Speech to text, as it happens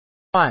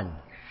One.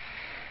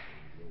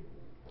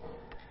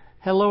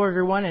 Hello,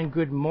 everyone, and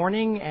good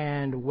morning,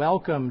 and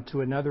welcome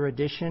to another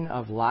edition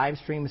of Live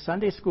Stream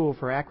Sunday School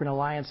for Akron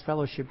Alliance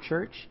Fellowship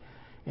Church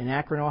in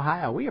Akron,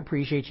 Ohio. We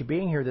appreciate you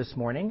being here this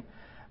morning.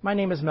 My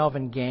name is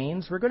Melvin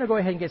Gaines. We're going to go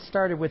ahead and get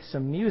started with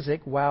some music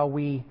while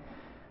we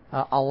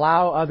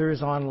allow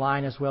others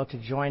online as well to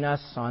join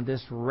us on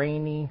this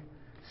rainy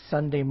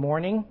Sunday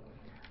morning.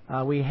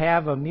 We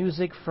have a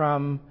music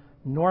from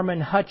Norman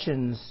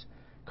Hutchins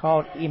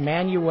called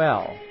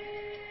Emmanuel.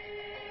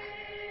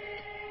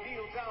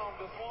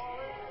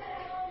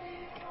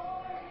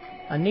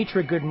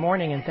 Anitra, good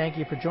morning, and thank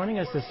you for joining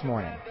us this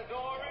morning.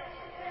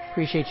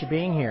 Appreciate you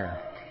being here.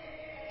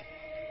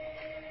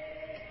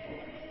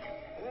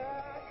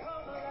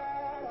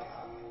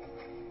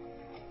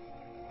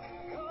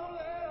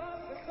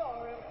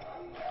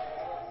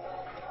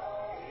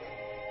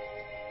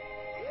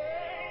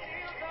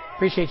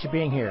 Appreciate you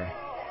being here.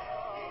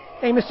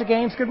 Hey, Mr.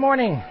 Gaines, good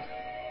morning.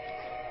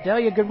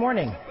 Delia, good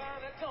morning.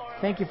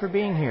 Thank you for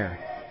being here.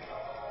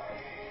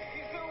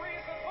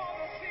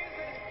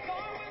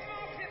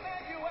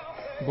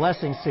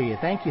 Blessings to you.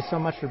 Thank you so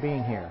much for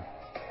being here.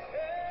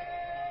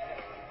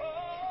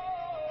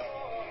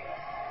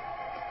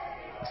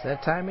 It's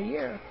that time of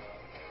year.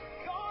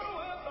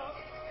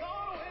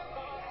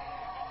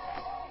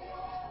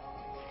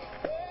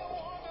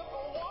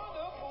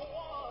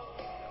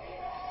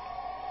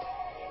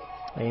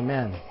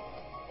 Amen.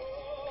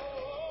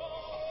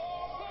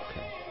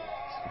 Okay.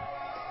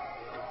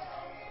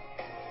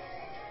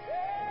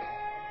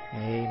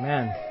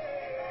 Amen.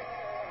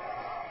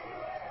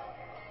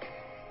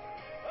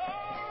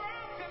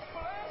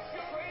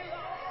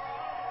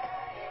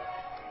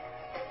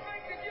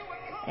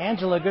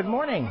 Angela, good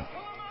morning.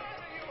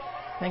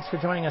 Thanks for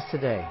joining us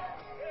today.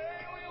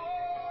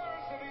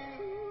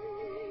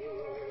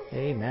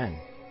 Amen.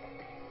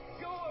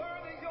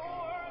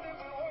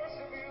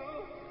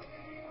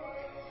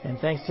 And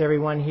thanks to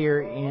everyone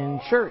here in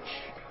church,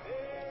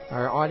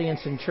 our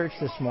audience in church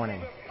this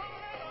morning.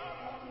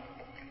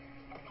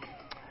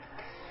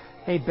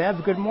 Hey,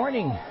 Bev, good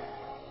morning.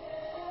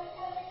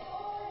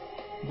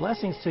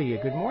 Blessings to you.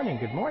 Good morning.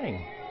 Good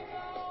morning.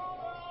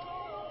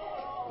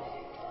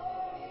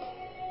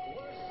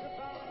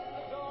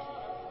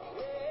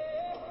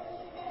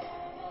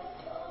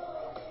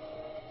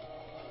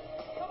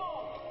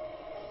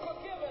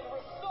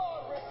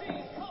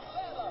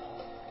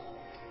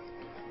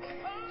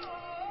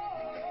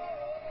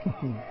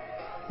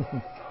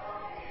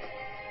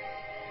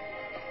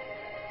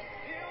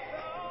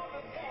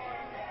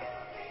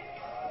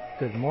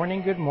 Good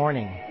morning, good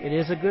morning. It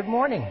is a good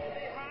morning.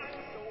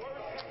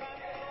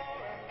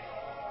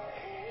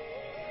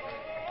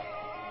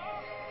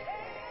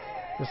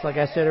 Just like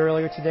I said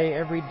earlier today,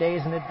 every day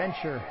is an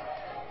adventure.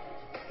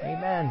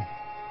 Amen.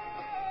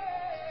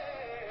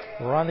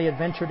 We're on the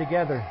adventure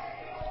together.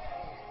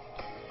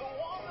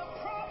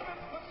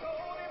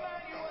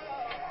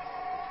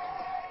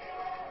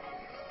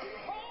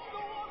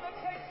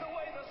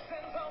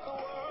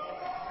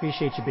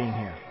 Appreciate you being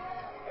here.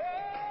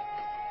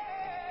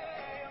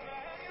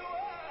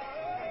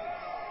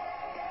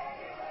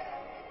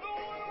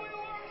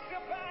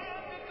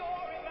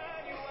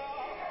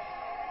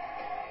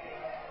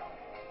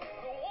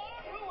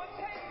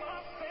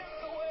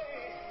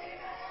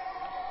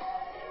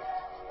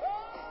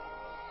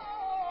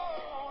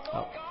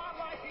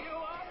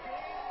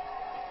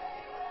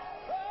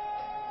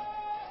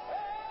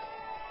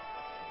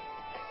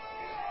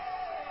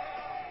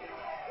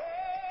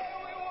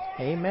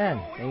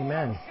 Amen.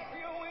 Amen.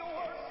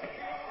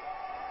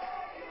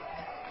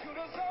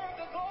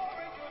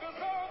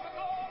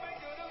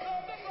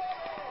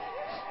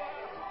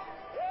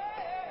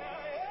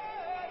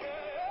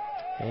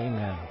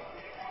 Amen.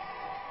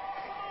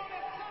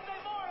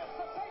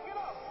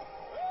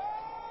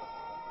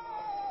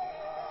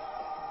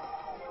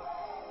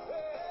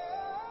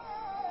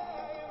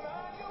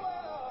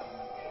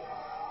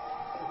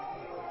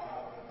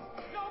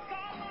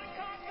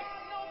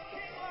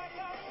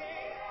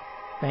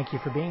 Thank you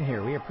for being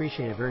here. We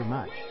appreciate it very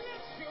much.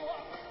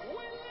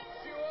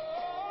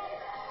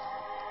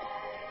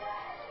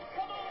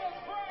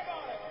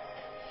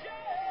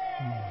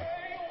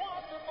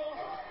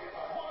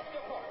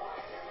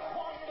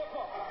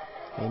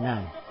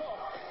 Amen.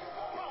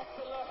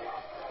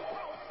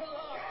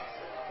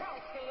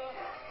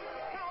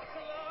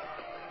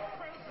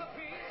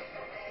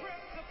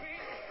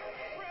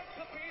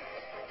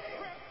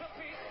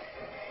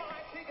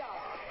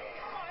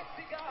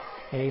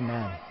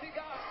 Amen.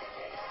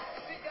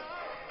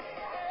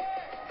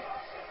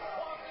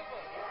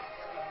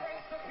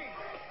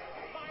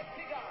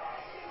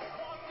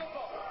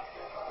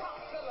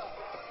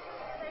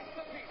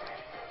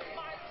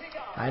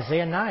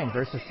 Isaiah 9,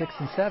 verses 6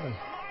 and 7.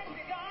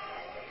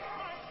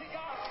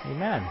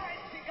 Amen.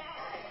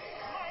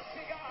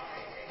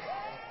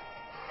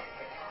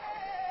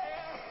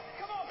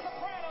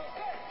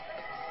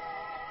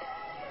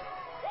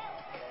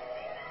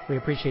 We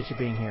appreciate you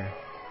being here.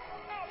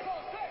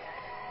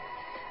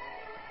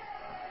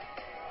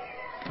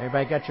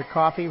 Everybody got your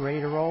coffee ready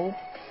to roll?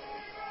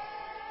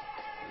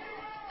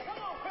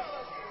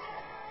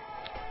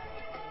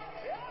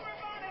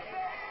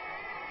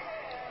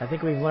 I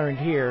think we've learned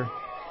here,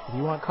 if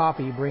you want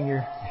coffee, you bring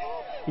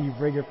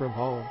it from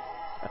home.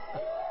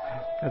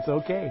 That's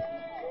okay.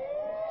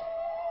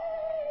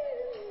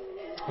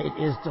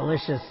 It is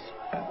delicious.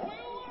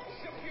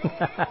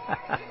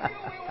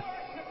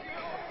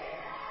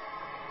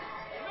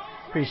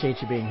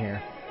 Appreciate you being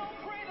here.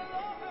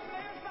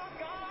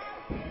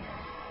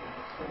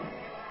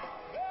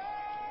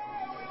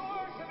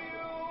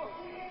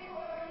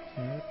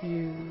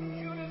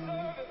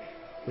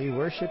 We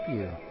worship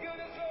you.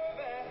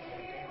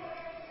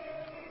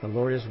 The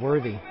Lord is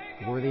worthy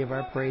of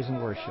our praise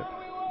and worship.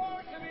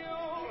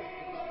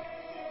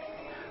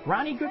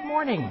 Ronnie, good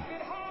morning.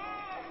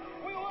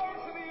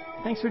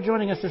 Thanks for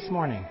joining us this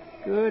morning.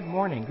 Good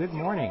morning. Good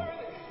morning.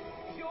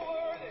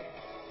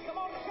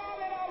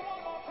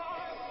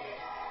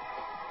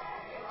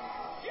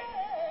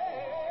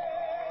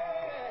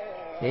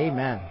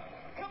 Amen.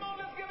 Come on,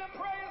 let's give him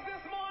praise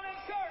this morning,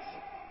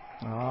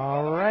 church.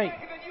 All right.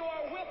 Thank you that you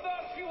are with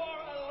us. You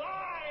are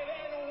alive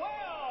and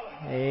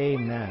well.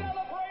 Amen. We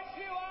celebrate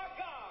you, our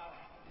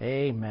God.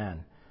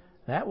 Amen.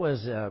 That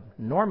was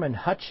Norman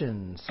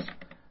Hutchins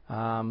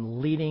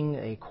leading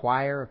a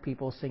choir of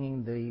people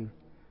singing the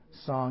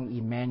song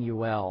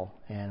Emmanuel.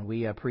 And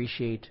we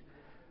appreciate,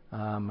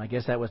 I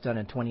guess that was done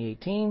in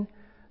 2018,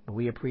 but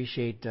we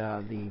appreciate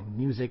the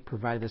music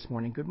provided this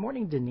morning. Good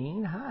morning,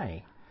 Deneen.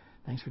 Hi.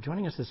 Thanks for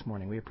joining us this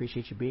morning. We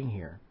appreciate you being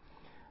here.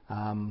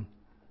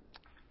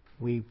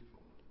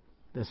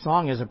 The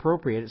song is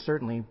appropriate,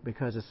 certainly,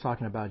 because it's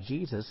talking about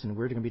Jesus, and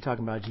we're going to be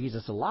talking about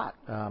Jesus a lot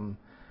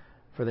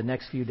for the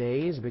next few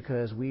days,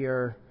 because we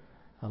are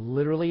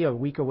literally a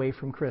week away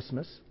from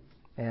Christmas,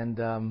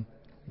 and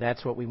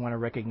that's what we want to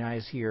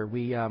recognize here.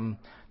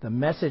 The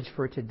message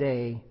for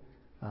today,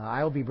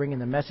 I will be bringing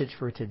the message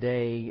for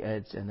today,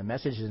 and the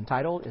message is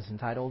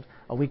entitled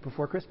 "A Week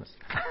Before Christmas."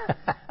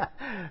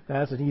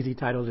 That's an easy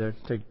title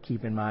to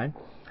keep in mind.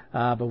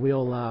 But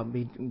we'll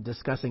be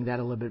discussing that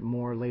a little bit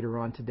more later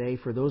on today.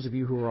 For those of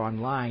you who are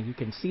online, you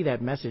can see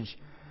that message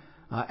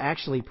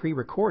actually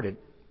pre-recorded.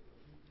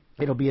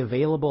 It'll be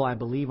available, I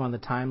believe, on the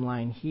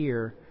timeline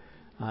here.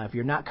 If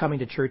you're not coming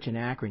to church in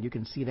Akron, you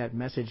can see that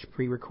message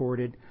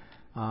pre-recorded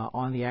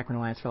on the Akron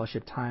Alliance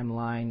Fellowship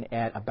timeline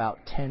at about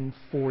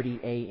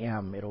 10:40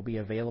 a.m. It'll be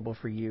available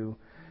for you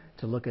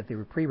to look at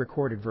the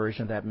pre-recorded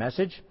version of that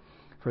message.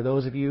 For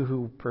those of you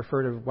who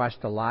prefer to watch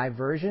the live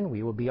version,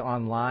 we will be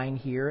online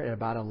here at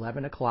about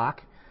 11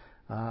 o'clock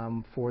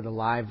for the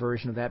live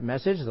version of that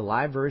message. The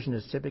live version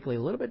is typically a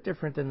little bit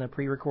different than the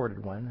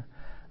pre-recorded one,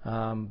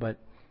 but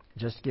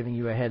just giving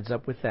you a heads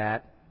up with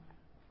that.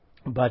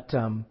 But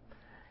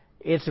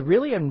it's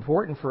really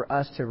important for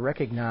us to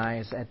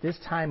recognize at this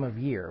time of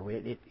year,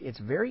 it's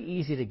very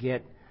easy to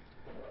get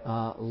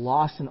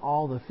lost in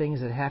all the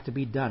things that have to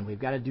be done. We've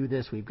got to do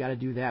this, we've got to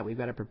do that, we've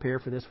got to prepare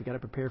for this, we've got to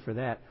prepare for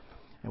that.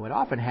 And what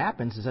often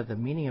happens is that the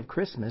meaning of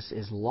Christmas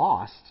is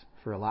lost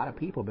for a lot of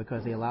people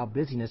because they allow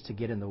busyness to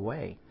get in the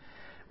way.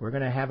 We're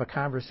going to have a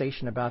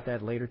conversation about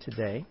that later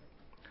today.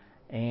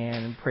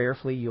 And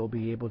prayerfully, you'll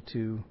be able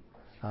to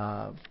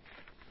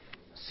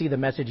see the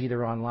message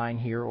either online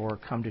here or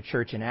come to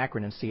church in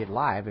Akron and see it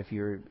live if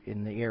you're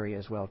in the area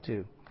as well,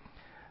 too.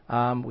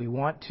 We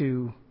want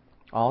to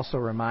also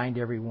remind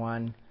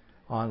everyone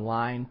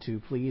online to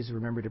please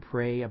remember to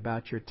pray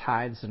about your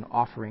tithes and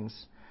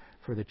offerings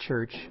for the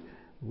church.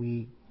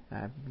 We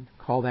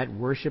call that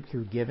worship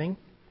through giving,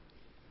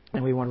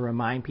 and we want to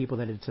remind people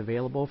that it's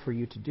available for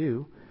you to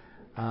do.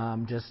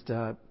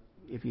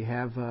 If you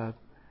have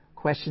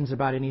questions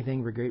about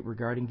anything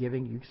regarding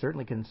giving, you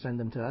certainly can send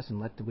them to us,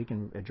 and we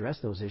can address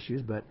those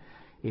issues. But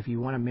if you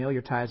want to mail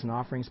your tithes and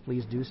offerings,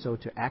 please do so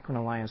to Akron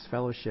Alliance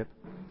Fellowship,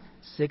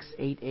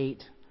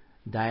 688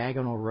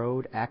 Diagonal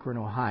Road, Akron,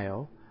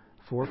 Ohio,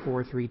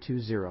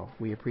 44320.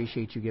 We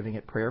appreciate you giving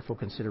it prayerful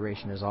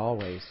consideration as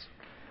always.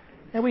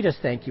 And we just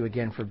thank you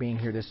again for being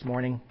here this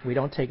morning. We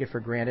don't take it for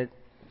granted.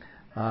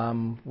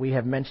 We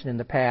have mentioned in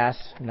the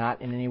past,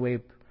 not in any way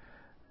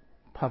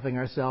puffing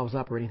ourselves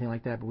up or anything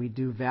like that, but we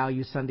do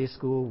value Sunday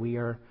school. We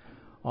are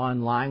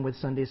online with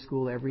Sunday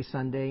school every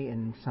Sunday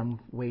in some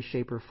way,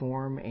 shape, or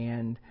form.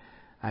 And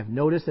I've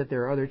noticed that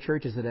there are other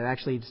churches that have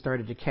actually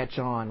started to catch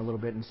on a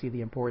little bit and see the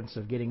importance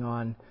of getting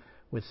on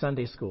with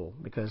Sunday school,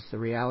 because the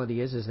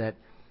reality is that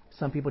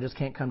some people just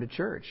can't come to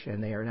church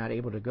and they are not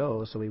able to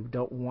go, so we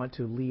don't want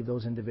to leave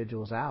those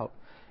individuals out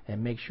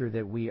and make sure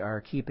that we are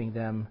keeping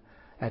them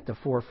at the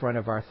forefront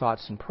of our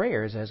thoughts and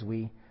prayers as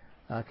we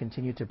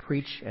continue to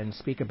preach and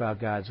speak about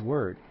God's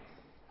Word.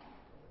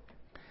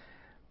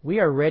 We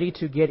are ready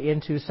to get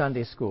into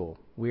Sunday school.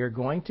 We are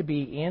going to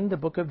be in the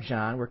book of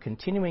John. We're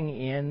continuing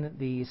in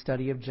the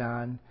study of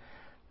John,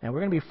 and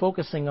we're going to be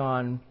focusing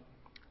on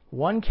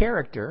one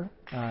character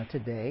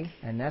today,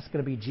 and that's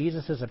going to be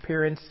Jesus'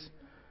 appearance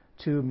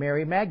to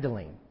Mary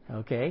Magdalene,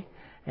 okay?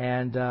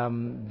 And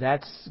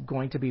that's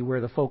going to be where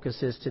the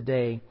focus is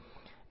today.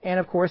 And,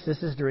 of course,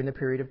 this is during the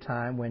period of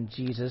time when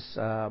Jesus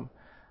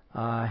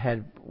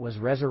was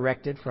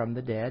resurrected from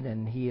the dead,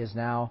 and he is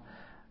now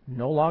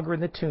no longer in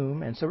the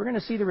tomb. And so we're going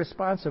to see the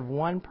response of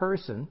one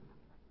person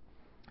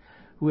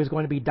who is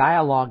going to be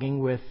dialoguing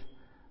with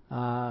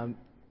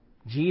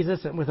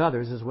Jesus and with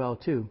others as well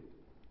too.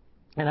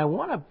 And I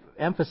want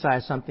to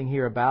emphasize something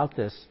here about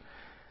this,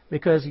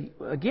 because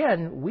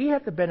again, we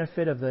have the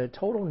benefit of the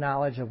total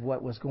knowledge of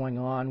what was going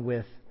on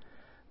with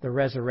the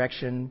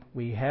resurrection.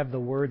 We have the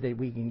Word that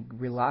we can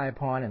rely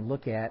upon and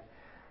look at.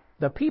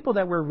 The people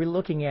that we're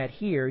looking at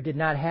here did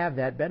not have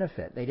that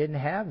benefit. They didn't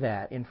have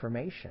that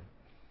information.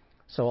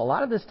 So a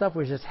lot of this stuff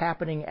was just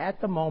happening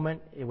at the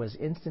moment. It was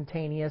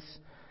instantaneous.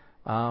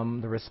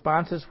 The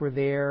responses were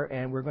there,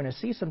 and we're going to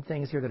see some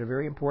things here that are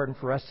very important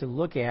for us to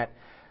look at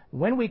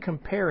when we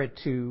compare it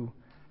to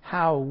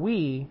how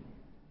we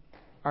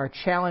are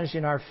challenged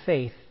in our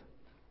faith.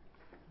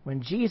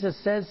 When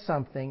Jesus says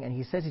something and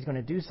he says he's going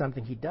to do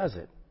something, he does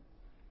it.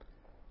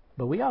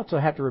 But we also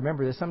have to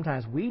remember that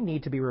sometimes we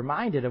need to be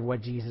reminded of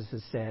what Jesus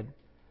has said,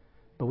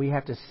 but we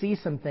have to see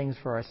some things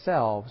for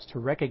ourselves to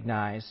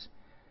recognize,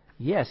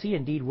 yes, he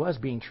indeed was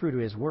being true to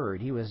his word.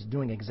 He was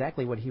doing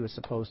exactly what he was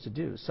supposed to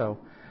do. So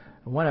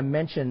I want to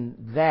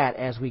mention that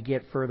as we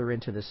get further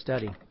into the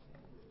study.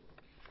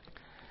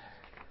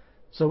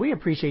 So we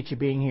appreciate you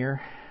being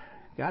here.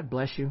 God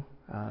bless you.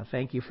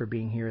 Thank you for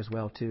being here as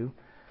well, too.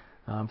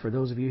 For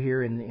those of you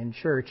here in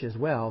church as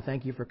well,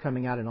 thank you for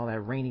coming out in all that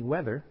rainy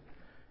weather.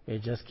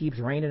 It just keeps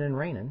raining and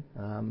raining.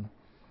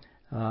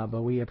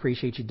 But we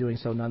appreciate you doing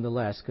so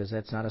nonetheless, because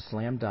that's not a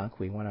slam dunk.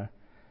 We want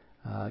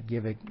to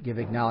give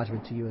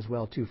acknowledgement to you as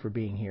well, too, for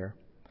being here.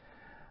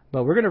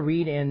 But we're going to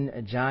read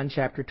in John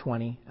chapter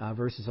 20,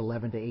 verses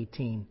 11 to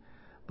 18.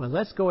 But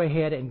let's go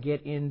ahead and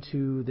get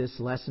into this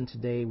lesson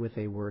today with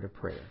a word of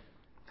prayer.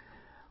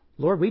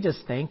 Lord, we just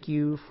thank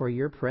you for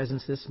your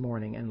presence this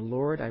morning. And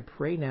Lord, I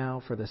pray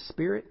now for the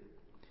Spirit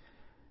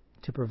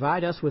to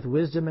provide us with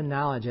wisdom and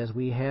knowledge as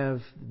we have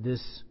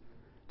this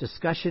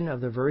discussion of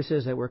the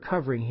verses that we're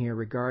covering here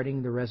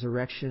regarding the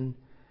resurrection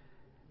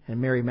and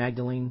Mary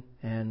Magdalene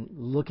and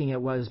looking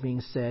at what is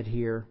being said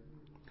here.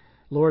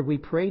 Lord, we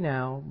pray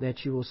now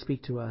that you will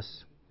speak to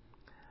us.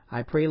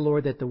 I pray,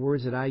 Lord, that the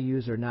words that I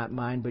use are not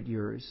mine but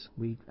yours.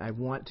 I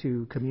want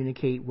to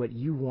communicate what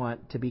you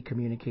want to be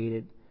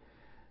communicated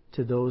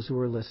to those who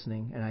are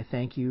listening. And I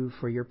thank you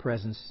for your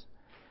presence.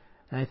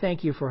 And I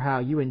thank you for how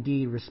you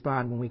indeed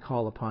respond when we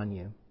call upon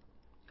you.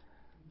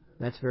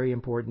 That's very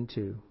important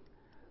too.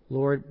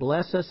 Lord,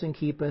 bless us and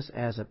keep us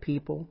as a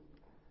people.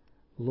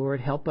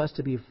 Lord, help us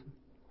to be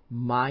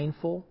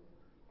mindful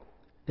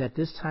that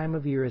this time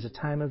of year is a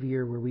time of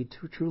year where we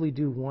truly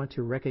do want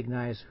to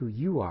recognize who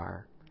you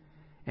are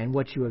and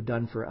what you have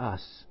done for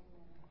us.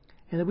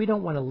 And that we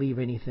don't want to leave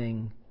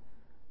anything,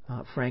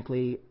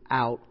 frankly,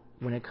 out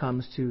when it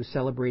comes to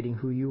celebrating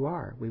who you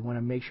are. We want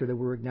to make sure that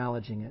we're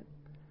acknowledging it.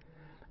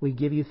 We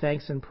give you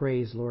thanks and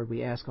praise, Lord.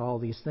 We ask all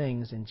these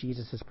things in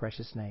Jesus'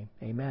 precious name.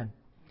 Amen.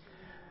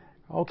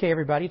 Okay,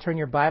 everybody, turn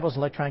your Bibles and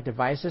electronic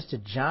devices to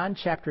John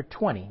chapter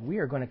 20. We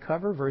are going to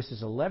cover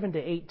verses 11 to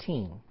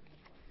 18.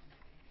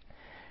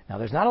 Now,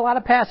 there's not a lot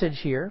of passage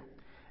here,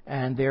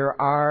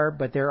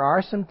 but there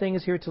are some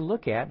things here to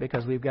look at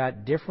because we've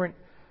got different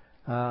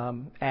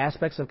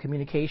aspects of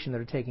communication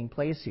that are taking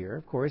place here.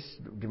 Of course,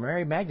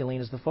 Mary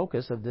Magdalene is the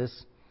focus of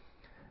this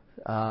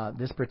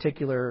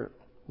particular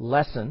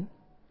lesson,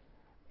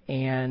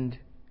 and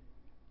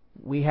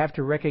we have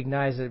to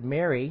recognize that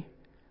Mary.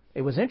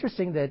 It was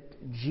interesting that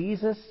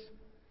Jesus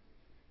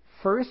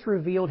first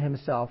revealed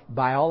himself,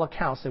 by all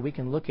accounts that we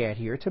can look at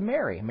here, to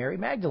Mary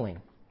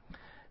Magdalene.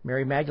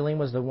 Mary Magdalene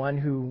was the one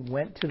who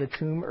went to the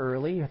tomb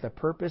early with the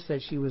purpose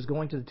that she was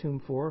going to the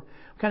tomb for.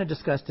 We kind of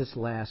discussed this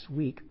last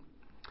week.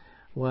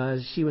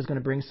 Was she was going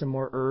to bring some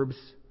more herbs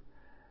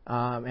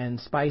and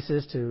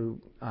spices to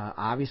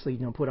obviously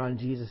put on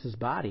Jesus'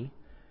 body.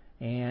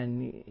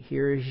 And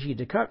here she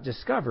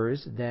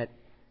discovers that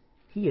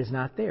he is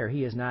not there.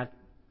 He is not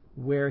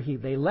where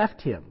they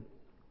left him.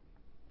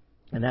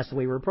 And that's the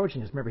way we're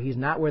approaching this. Remember, he's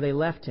not where they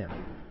left him.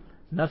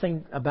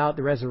 Nothing about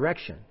the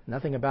resurrection.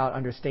 Nothing about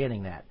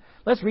understanding that.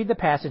 Let's read the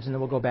passage and then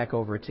we'll go back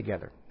over it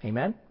together.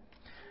 Amen?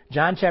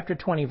 John chapter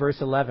 20,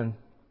 verse 11.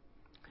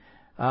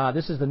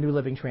 This is the New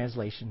Living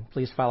Translation.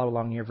 Please follow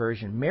along in your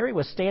version. Mary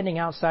was standing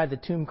outside the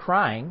tomb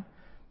crying,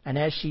 and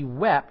as she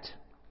wept,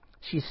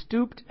 she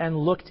stooped and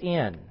looked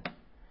in.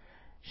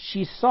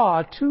 She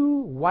saw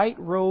two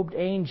white-robed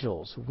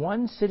angels,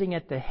 one sitting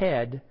at the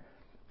head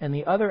and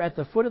the other at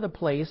the foot of the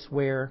place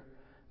where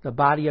the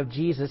body of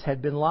Jesus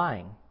had been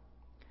lying.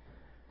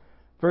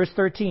 Verse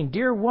 13,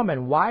 "Dear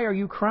woman, why are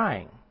you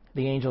crying?"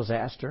 the angels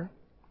asked her.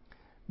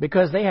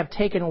 "Because they have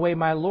taken away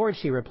my Lord,"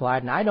 she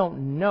replied, "and I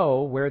don't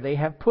know where they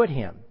have put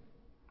him."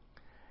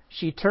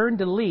 She turned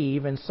to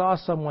leave and saw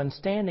someone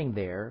standing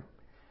there.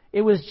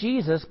 It was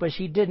Jesus, but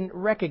she didn't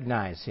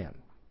recognize him.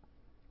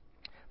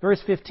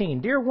 Verse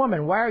 15, "Dear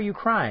woman, why are you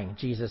crying?"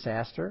 Jesus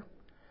asked her.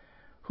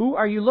 "Who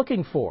are you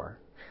looking for?"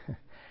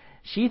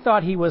 She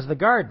thought he was the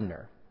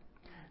gardener.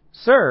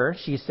 "Sir,"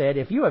 she said,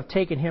 "if you have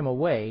taken him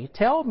away,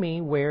 tell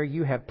me where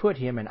you have put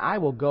him, and I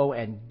will go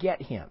and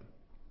get him."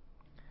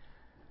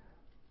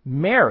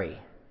 "Mary,"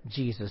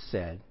 Jesus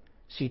said.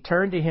 She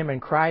turned to him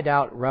and cried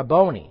out,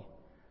 "Rabboni,"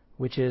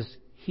 which is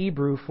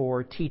Hebrew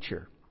for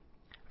teacher.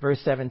 Verse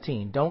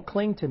 17, "Don't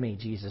cling to me,"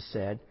 Jesus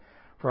said,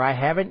 "for I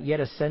haven't yet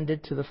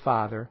ascended to the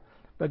Father,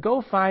 but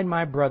go find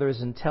my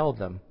brothers and tell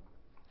them,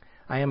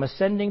 I am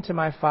ascending to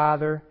my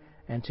Father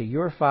and to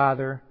your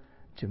Father,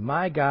 to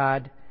my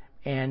God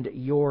and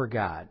your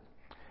God."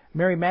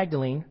 Mary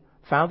Magdalene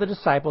found the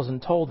disciples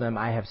and told them,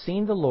 "I have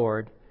seen the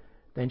Lord."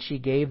 Then she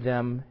gave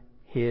them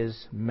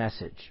his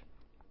message.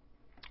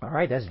 All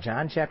right, that's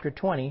John chapter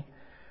 20,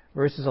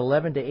 verses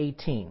 11 to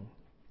 18.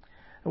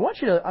 I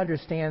want you to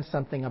understand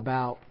something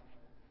about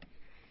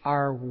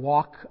our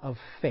walk of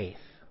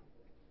faith.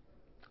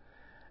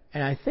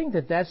 And I think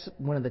that that's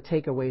one of the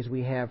takeaways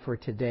we have for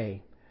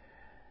today.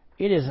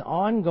 It is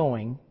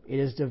ongoing, it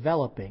is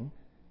developing,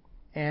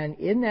 and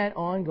in that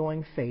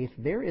ongoing faith,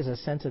 there is a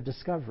sense of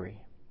discovery.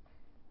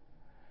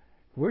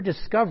 We're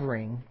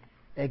discovering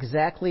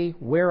exactly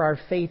where our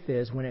faith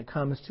is when it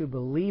comes to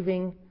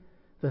believing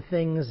the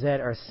things that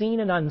are seen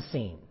and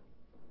unseen.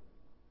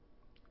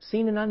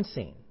 Seen and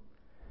unseen.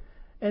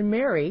 And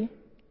Mary,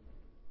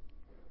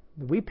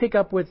 we pick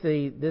up with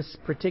this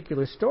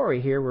particular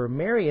story here where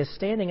Mary is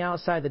standing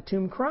outside the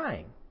tomb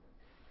crying.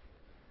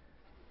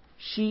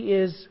 She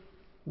is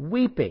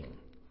weeping.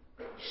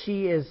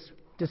 She is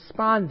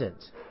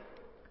despondent.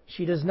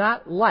 She does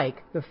not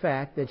like the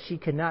fact that she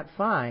cannot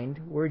find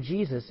where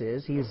Jesus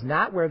is. He is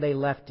not where they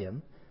left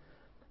him.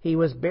 He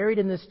was buried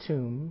in this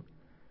tomb.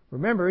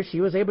 Remember,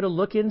 she was able to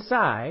look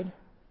inside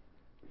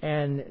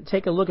and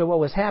take a look at what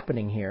was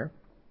happening here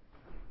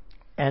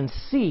and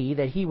see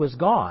that he was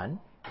gone.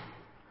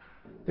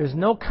 There's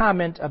no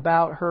comment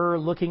about her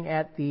looking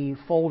at the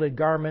folded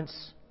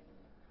garments,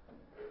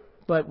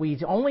 but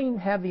we only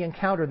have the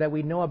encounter that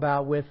we know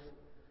about with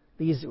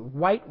these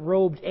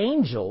white-robed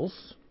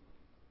angels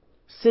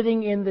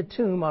sitting in the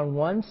tomb on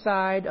one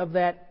side of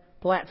that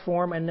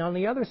platform and on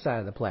the other side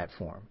of the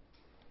platform.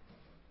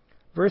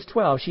 Verse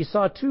 12, she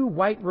saw two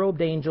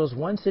white-robed angels,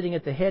 one sitting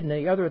at the head and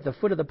the other at the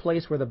foot of the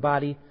place where the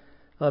body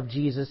of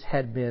Jesus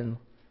had been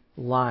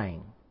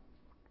lying.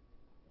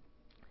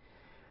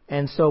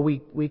 And so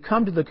we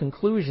come to the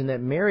conclusion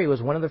that Mary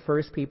was one of the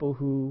first people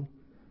who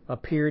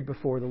appeared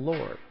before the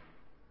Lord.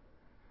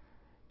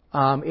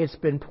 It's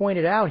been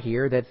pointed out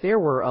here that there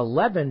were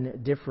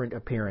 11 different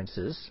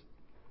appearances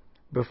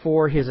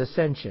before his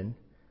ascension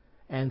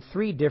and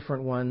 3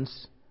 different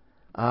ones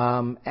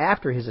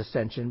after his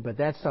ascension, but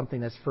that's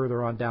something that's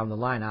further on down the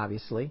line,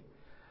 obviously.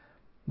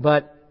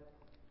 But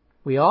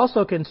we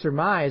also can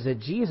surmise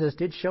that Jesus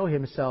did show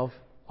himself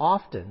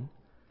often.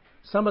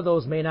 Some of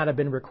those may not have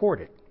been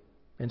recorded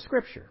in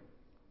Scripture,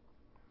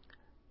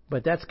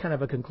 but that's kind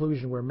of a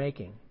conclusion we're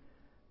making.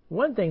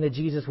 One thing that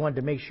Jesus wanted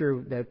to make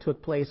sure that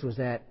took place was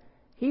that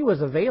he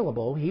was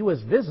available, he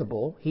was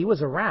visible, he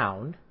was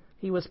around,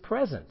 he was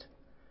present.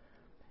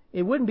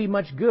 It wouldn't be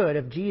much good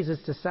if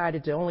Jesus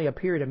decided to only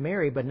appear to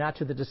Mary but not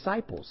to the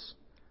disciples,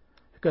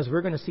 because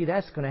we're going to see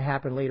that's going to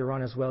happen later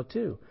on as well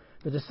too.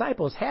 The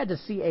disciples had to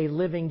see a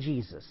living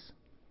Jesus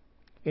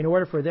in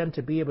order for them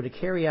to be able to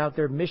carry out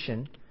their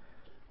mission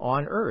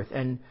on earth.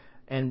 And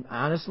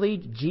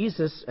honestly,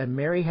 Jesus and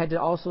Mary had to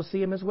also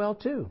see him as well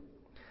too.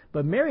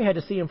 But Mary had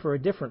to see him for a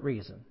different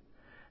reason.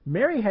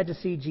 Mary had to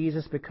see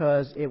Jesus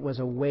because it was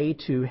a way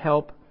to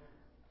help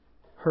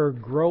her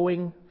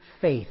growing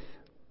faith.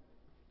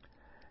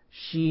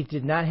 She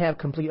did not have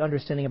complete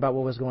understanding about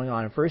what was going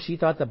on. At first, she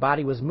thought the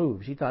body was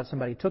moved. She thought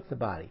somebody took the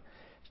body.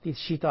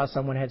 She thought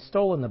someone had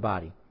stolen the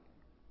body.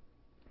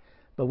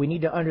 But we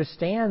need to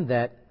understand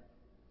that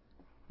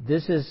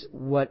this is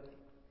what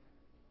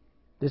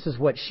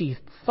she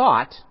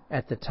thought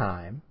at the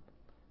time,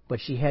 but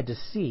she had to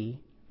see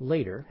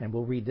later, and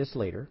we'll read this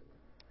later,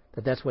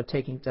 that's what's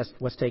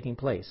taking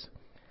place.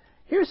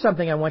 Here's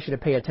something I want you to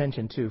pay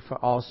attention to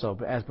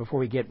before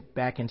we get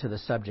back into the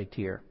subject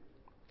here.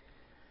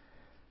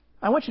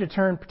 I want you to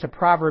turn to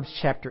Proverbs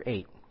chapter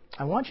 8.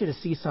 I want you to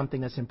see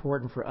something that's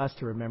important for us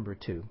to remember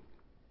too.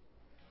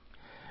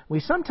 We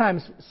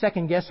sometimes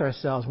second guess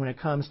ourselves when it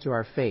comes to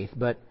our faith,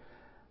 but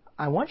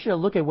I want you to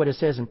look at what it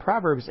says in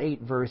Proverbs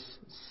 8, verse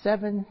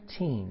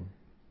 17.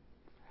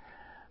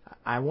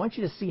 I want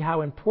you to see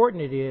how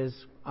important it is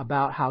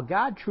about how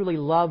God truly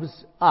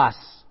loves us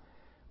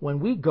when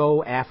we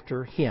go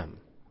after him,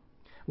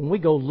 when we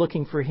go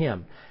looking for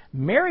him.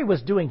 Mary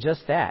was doing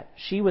just that.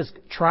 She was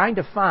trying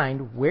to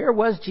find where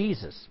was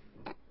Jesus.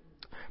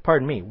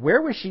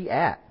 Where was she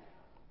at?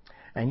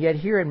 And yet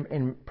here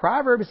in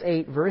Proverbs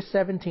 8, verse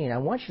 17, I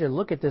want you to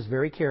look at this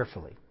very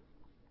carefully.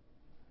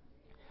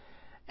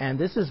 And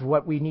this is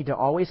what we need to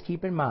always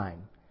keep in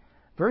mind.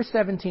 Verse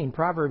 17,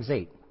 Proverbs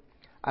 8.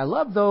 I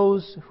love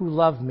those who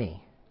love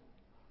me,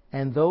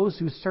 and those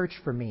who search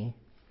for me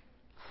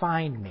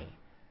find me.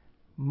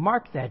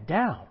 Mark that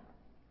down.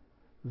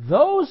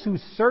 Those who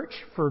search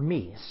for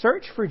me,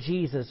 search for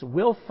Jesus,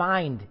 will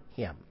find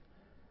him.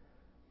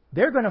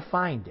 They're going to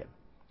find him.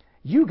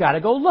 You got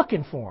to go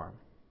looking for him.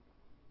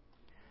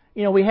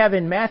 You know, we have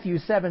in Matthew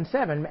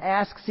 7:7,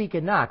 ask, seek,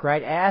 and knock,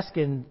 right? Ask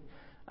and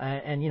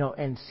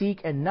and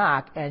seek and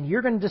knock, and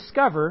you're going to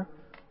discover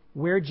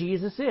where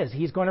Jesus is.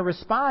 He's going to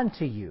respond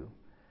to you.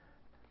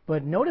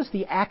 But notice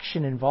the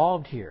action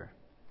involved here.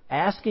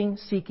 Asking,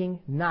 seeking,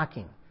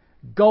 knocking.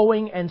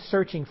 Going and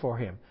searching for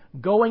Him.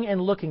 Going and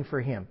looking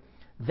for Him.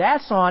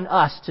 That's on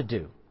us to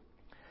do.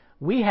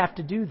 We have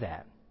to do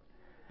that.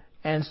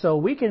 And so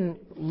we can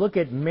look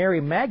at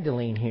Mary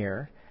Magdalene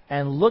here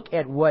and look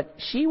at what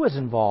she was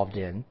involved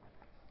in.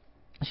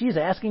 She's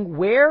asking,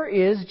 where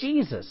is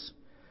Jesus?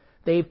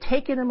 They've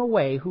taken Him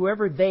away,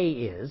 whoever they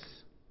is.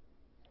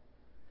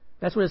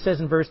 That's what it says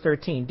in verse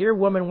 13. Dear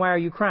woman, why are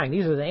you crying?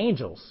 These are the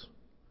angels.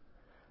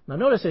 Now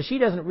notice that she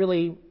doesn't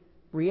really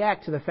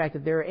react to the fact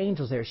that there are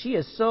angels there. She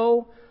is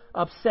so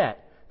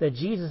upset that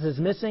Jesus is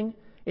missing,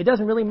 it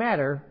doesn't really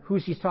matter who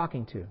she's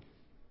talking to.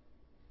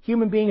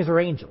 Human beings or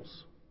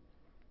angels.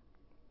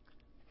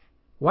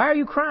 Why are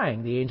you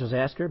crying? The angels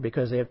asked her.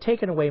 Because they have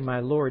taken away my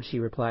Lord, she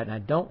replied, and I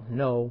don't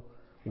know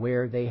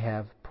where they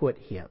have put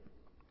Him.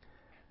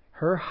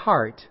 Her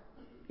heart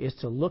is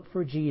to look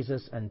for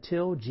Jesus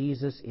until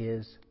Jesus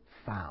is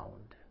found.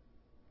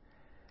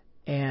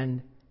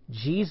 And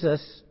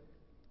Jesus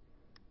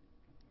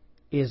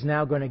is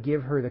now going to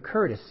give her the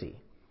courtesy,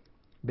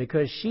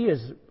 because she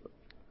is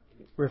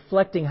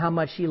reflecting how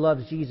much she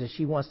loves Jesus.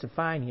 She wants to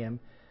find Him.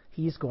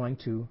 He's going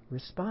to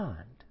respond.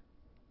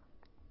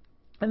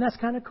 And that's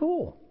kind of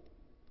cool.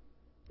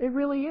 It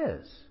really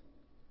is.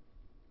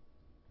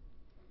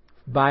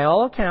 By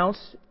all accounts,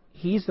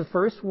 she's the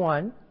first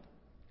one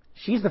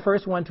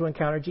to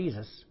encounter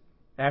Jesus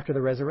after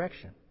the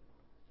resurrection.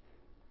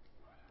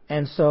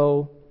 And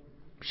so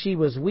she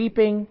was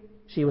weeping,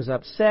 she was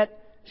upset,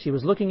 she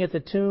was looking at the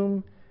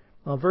tomb.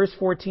 Well, verse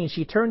 14,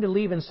 she turned to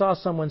leave and saw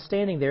someone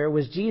standing there. It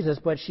was Jesus,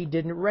 but she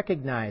didn't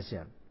recognize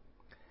Him.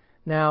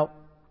 Now,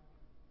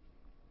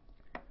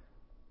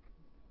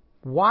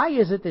 why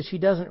is it that she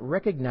doesn't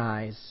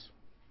recognize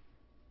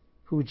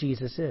who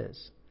Jesus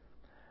is?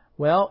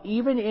 Well,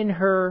 even in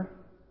her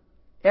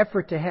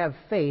effort to have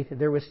faith,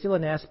 there was still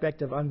an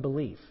aspect of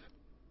unbelief.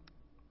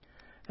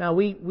 Now,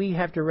 we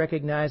have to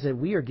recognize that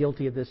we are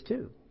guilty of this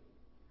too.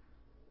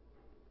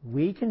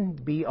 We can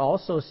be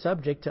also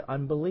subject to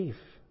unbelief.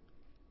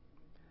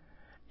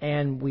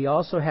 And we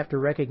also have to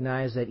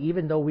recognize that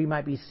even though we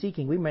might be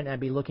seeking, we might not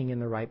be looking in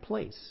the right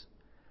place.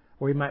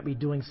 Or we might be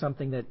doing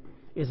something that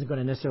isn't going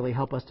to necessarily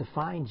help us to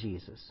find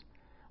Jesus.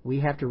 We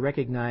have to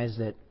recognize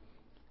that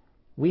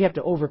we have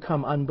to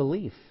overcome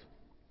unbelief.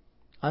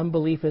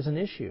 Unbelief is an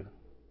issue.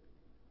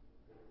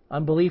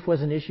 Unbelief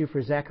was an issue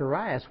for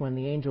Zacharias when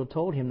the angel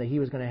told him that he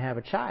was going to have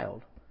a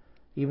child,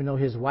 even though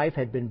his wife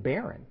had been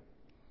barren.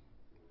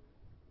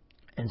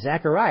 And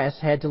Zacharias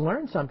had to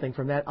learn something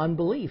from that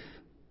unbelief.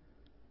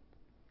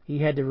 He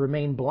had to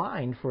remain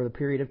blind for a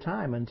period of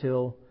time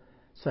until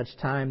such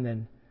time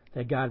then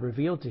that God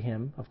revealed to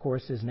him. Of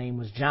course, his name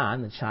was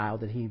John, the child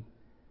that he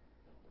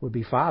would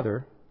be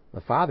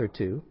the father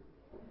to.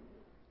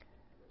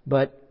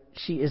 But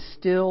she is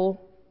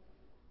still,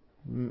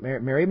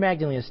 Mary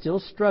Magdalene is still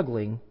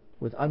struggling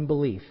with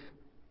unbelief.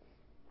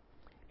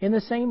 In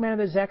the same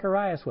manner that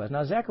Zacharias was.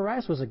 Now,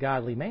 Zacharias was a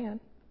godly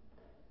man.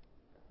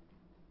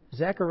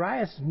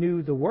 Zacharias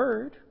knew the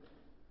Word.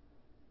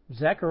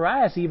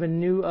 Zacharias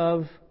even knew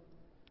of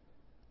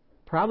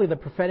probably the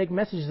prophetic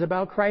messages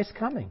about Christ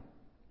coming.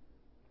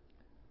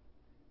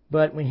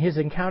 But when his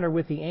encounter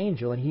with the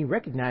angel, and he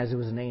recognized it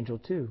was an angel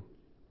too.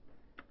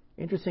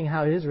 Interesting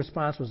how his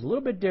response was a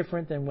little bit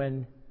different than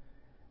when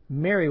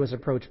Mary was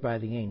approached by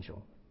the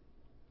angel.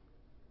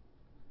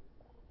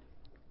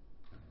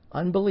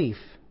 Unbelief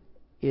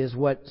is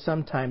what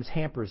sometimes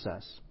hampers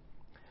us.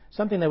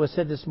 Something that was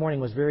said this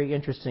morning was very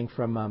interesting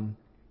from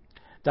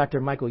Dr.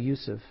 Michael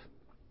Youssef.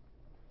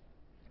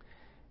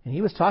 And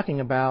he was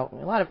talking about, a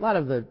lot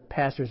of the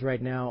pastors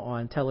right now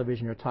on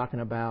television are talking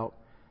about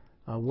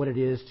what it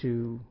is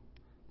to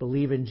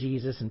believe in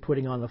Jesus and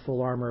putting on the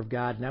full armor of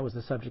God. And that was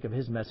the subject of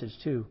his message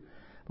too.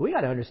 But we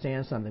got to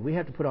understand something. We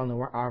have to put on the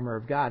armor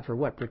of God for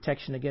what?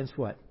 Protection against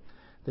what?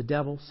 The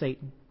devil,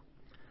 Satan.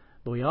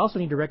 But we also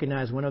need to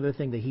recognize one other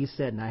thing that he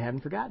said, and I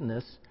haven't forgotten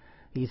this.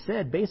 He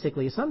said,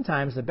 basically,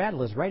 sometimes the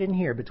battle is right in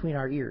here between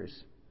our ears.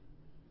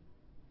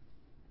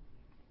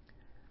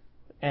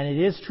 And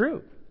it is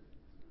true.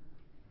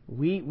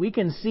 We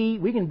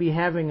can be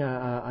having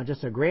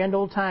just a grand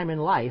old time in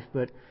life,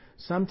 but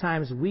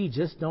sometimes we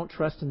just don't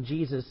trust in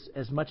Jesus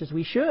as much as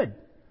we should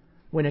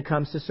when it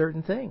comes to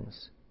certain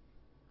things.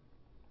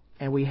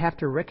 And we have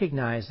to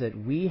recognize that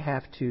we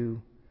have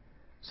to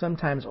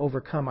sometimes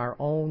overcome our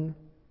own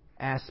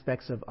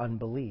aspects of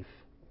unbelief.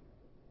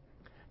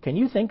 Can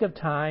you think of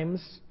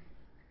times,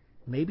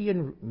 maybe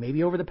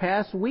over the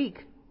past week,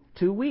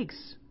 2 weeks,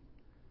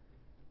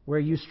 where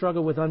you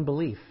struggle with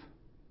unbelief?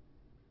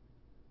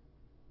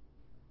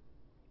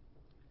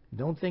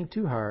 Don't think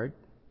too hard.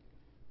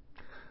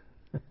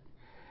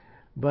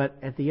 But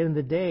at the end of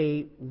the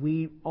day,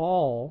 we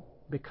all,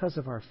 because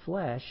of our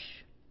flesh,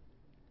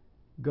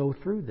 go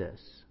through this.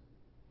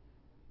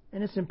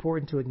 And it's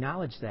important to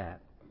acknowledge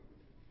that.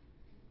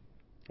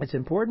 It's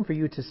important for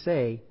you to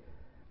say,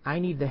 I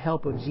need the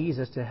help of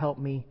Jesus to help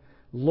me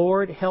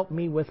Lord, help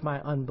me with my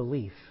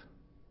unbelief.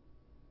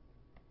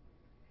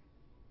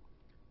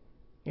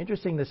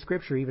 Interesting, the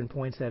Scripture even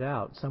points that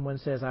out. Someone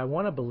says, I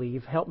want to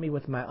believe, help me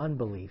with my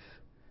unbelief.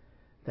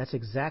 That's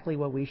exactly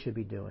what we should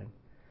be doing.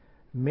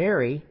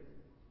 Mary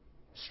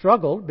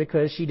struggled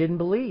because she didn't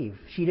believe.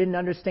 She didn't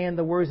understand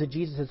the words that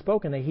Jesus had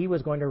spoken, that he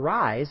was going to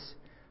rise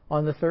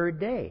on the third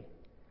day.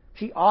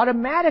 She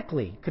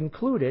automatically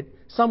concluded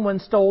someone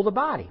stole the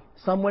body.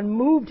 Someone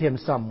moved him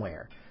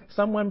somewhere.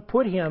 Someone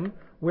put him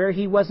where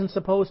he wasn't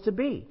supposed to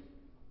be.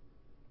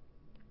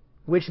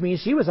 Which means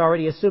she was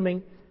already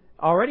assumed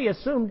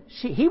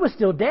he was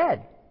still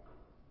dead.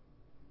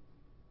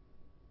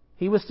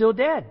 He was still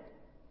dead.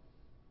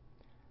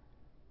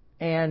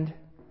 And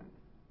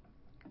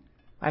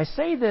I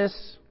say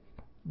this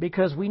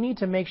because we need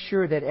to make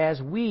sure that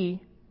as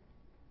we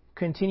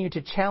continue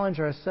to challenge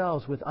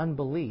ourselves with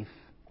unbelief,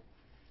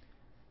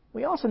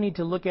 we also need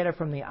to look at it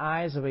from the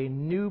eyes of a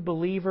new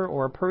believer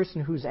or a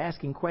person who's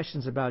asking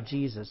questions about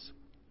Jesus.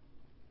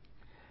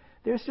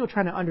 They're still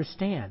trying to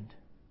understand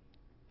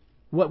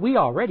what we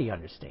already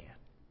understand.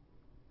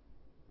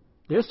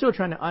 They're still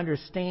trying to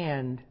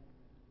understand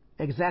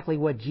exactly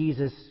what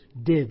Jesus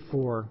did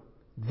for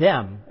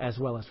them as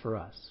well as for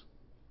us.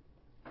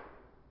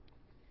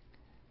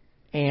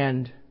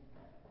 And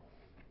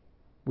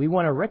we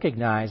want to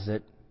recognize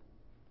that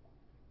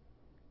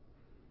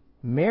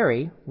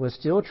Mary was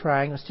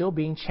still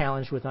being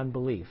challenged with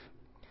unbelief.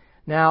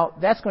 Now,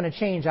 that's going to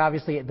change,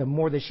 obviously, the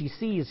more that she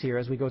sees here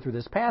as we go through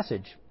this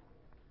passage.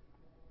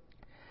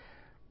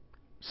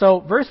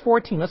 So, verse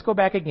 14, let's go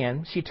back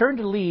again. She turned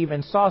to leave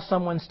and saw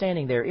someone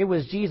standing there. It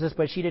was Jesus,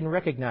 but she didn't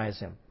recognize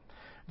him.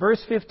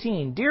 Verse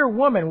 15, Dear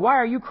woman, why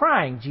are you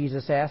crying?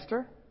 Jesus asked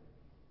her.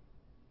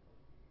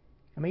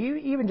 I mean,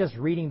 even just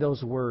reading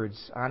those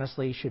words,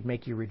 honestly, should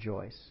make you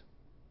rejoice.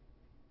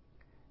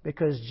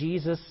 Because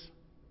Jesus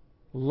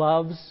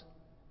loves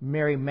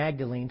Mary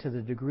Magdalene to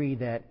the degree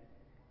that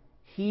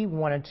he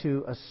wanted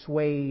to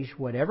assuage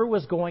whatever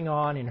was going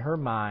on in her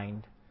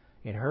mind,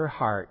 in her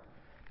heart,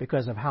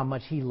 because of how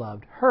much he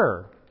loved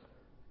her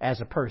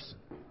as a person.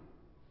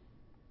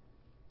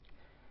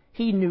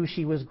 He knew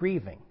she was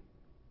grieving.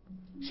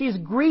 She's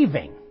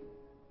grieving.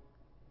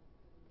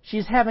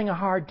 She's having a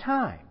hard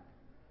time.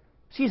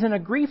 She's in a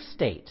grief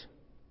state.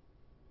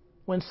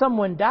 When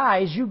someone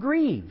dies, you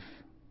grieve.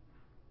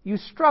 You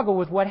struggle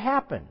with what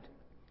happened.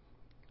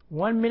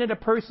 One minute a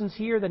person's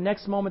here, the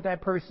next moment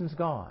that person's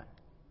gone.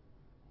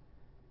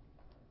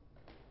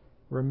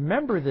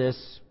 Remember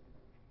this,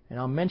 and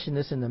I'll mention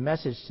this in the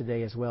message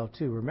today as well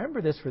too.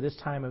 Remember this for this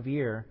time of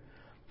year,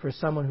 for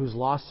someone who's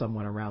lost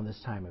someone around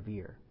this time of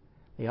year.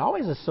 They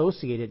always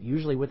associate it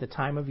usually with the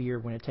time of year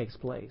when it takes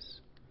place.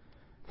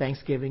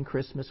 Thanksgiving,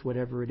 Christmas,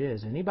 whatever it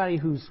is. Anybody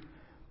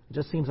it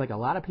just seems like a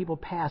lot of people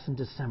pass in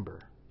December.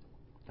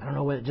 I don't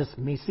know what it just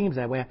seems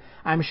that way.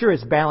 I'm sure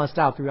it's balanced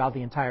out throughout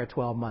the entire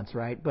 12 months,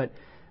 right? But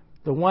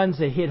the ones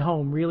that hit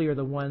home really are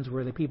the ones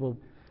where the people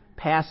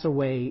pass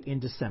away in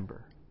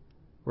December,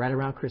 right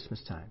around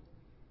Christmas time.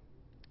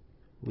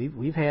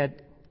 We've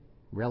had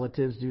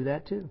relatives do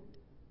that too.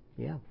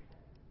 Yeah.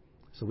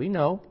 So we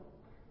know.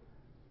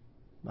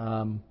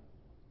 And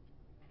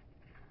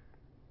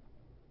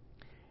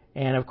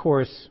of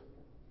course,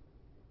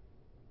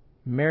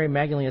 Mary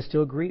Magdalene is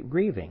still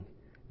grieving.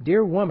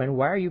 Dear woman,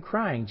 why are you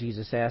crying?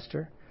 Jesus asked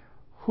her.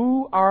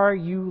 Who are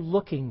you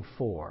looking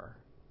for?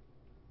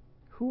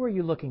 Who are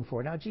you looking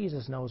for? Now,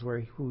 Jesus knows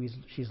who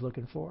she's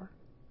looking for.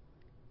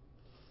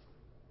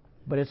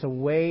 But it's a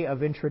way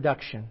of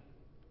introduction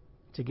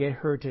to get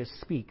her to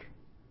speak.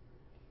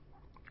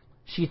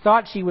 She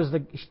thought he was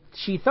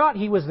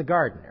the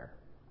gardener.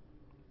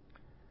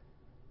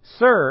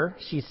 Sir,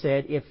 she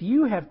said, if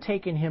you have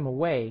taken him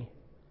away,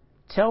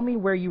 tell me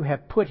where you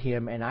have put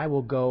him, and I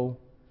will go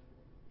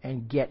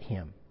and get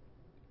him.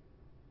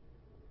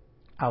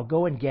 I'll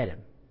go and get him.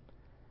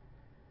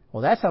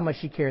 Well, that's how much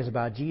she cares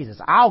about Jesus.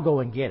 I'll go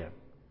and get him.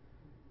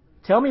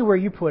 Tell me where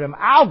you put him.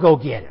 I'll go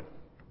get him.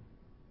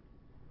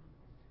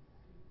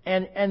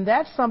 And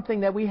that's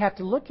something that we have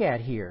to look at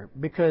here,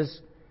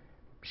 because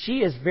she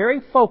is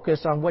very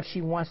focused on what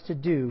she wants to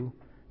do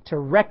to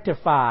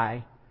rectify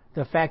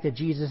the fact that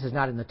Jesus is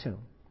not in the tomb.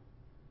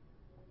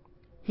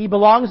 He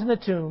belongs in the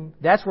tomb.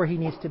 That's where he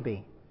needs to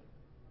be.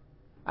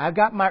 I've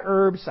got my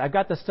herbs. I've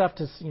got the stuff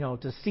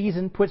to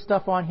season, put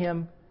stuff on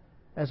him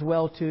as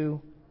well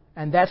too.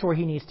 And that's where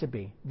he needs to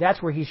be.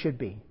 That's where he should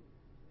be.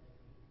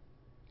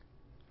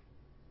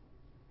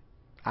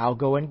 I'll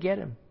go and get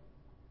him.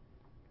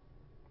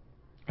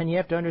 And you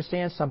have to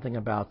understand something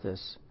about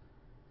this.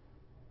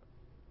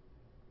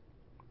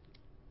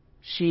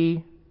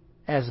 She,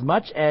 as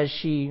much as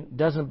she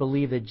doesn't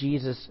believe that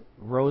Jesus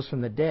rose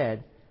from the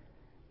dead,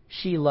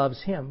 she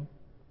loves him,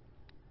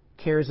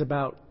 cares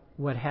about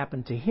what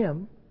happened to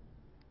him.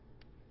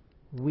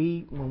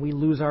 When we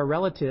lose our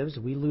relatives,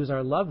 we lose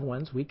our loved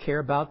ones, we care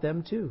about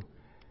them too.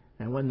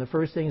 And one of the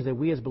first things that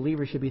we as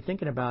believers should be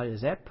thinking about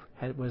is,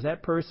 was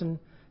that person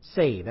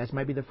saved? That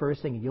might be the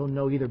first thing. You'll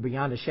know either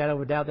beyond a shadow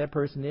of a doubt that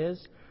person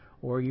is,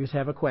 or you just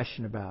have a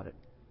question about it.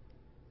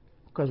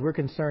 Because we're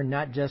concerned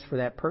not just for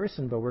that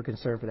person, but we're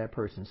concerned for that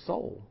person's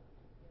soul.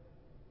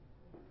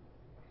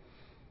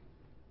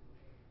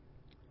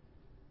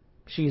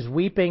 She's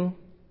weeping.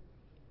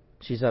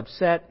 She's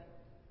upset.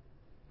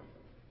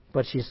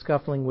 But she's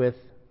scuffling with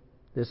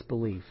this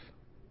belief.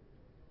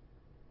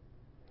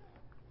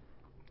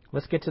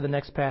 Let's get to the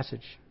next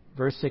passage.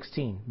 Verse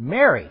 16.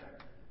 Mary,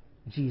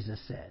 Jesus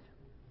said.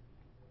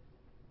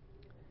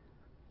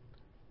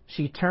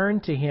 She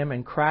turned to him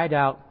and cried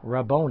out,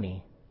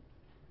 Rabboni,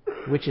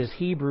 which is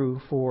Hebrew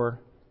for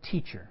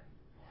teacher.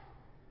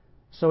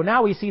 So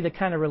now we see the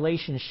kind of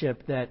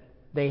relationship that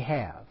they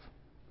have.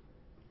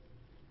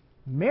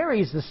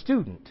 Mary's the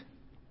student.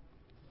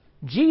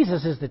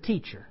 Jesus is the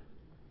teacher.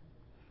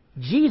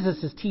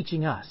 Jesus is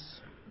teaching us.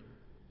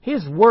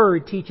 His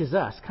Word teaches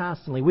us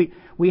constantly.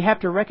 We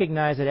have to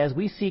recognize that as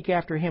we seek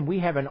after Him, we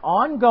have an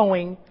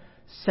ongoing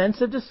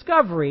sense of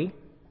discovery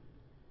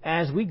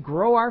as we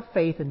grow our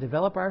faith and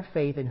develop our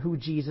faith in who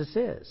Jesus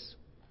is.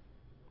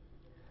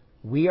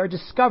 We are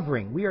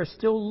discovering, we are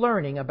still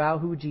learning about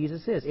who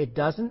Jesus is. It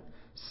doesn't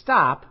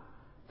stop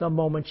the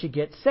moment you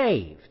get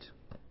saved.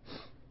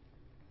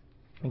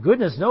 And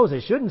goodness knows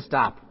it shouldn't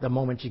stop the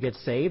moment you get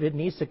saved. It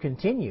needs to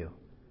continue.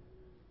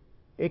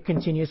 It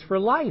continues for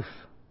life.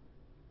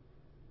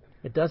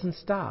 It doesn't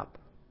stop.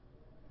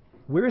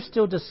 We're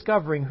still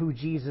discovering who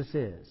Jesus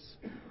is.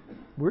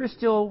 We're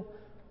still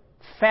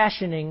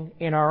fashioning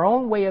in our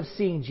own way of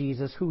seeing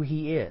Jesus who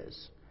He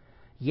is.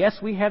 Yes,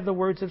 we have the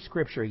words of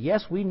Scripture.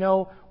 Yes, we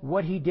know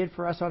what He did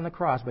for us on the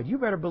cross. But you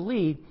better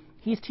believe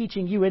He's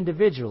teaching you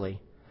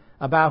individually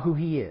about who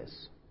He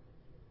is.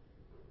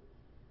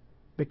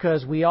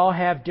 Because we all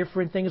have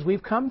different things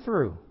we've come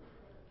through.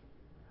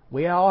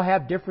 We all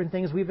have different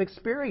things we've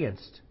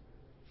experienced.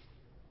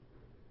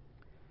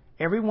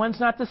 Everyone's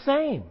not the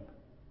same.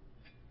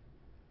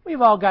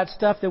 We've all got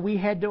stuff that we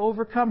had to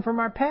overcome from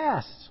our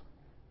past.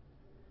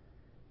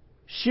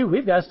 Shoot,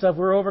 we've got stuff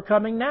we're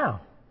overcoming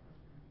now.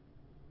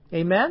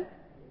 Amen?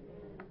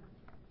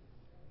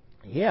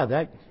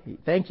 Yeah,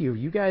 thank you.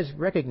 You guys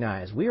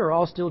recognize we are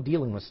all still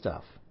dealing with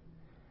stuff.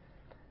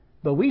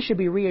 But we should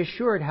be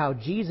reassured how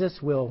Jesus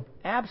will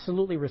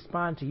absolutely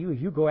respond to you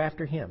if you go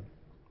after Him.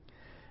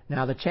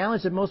 Now, the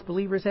challenge that most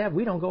believers have,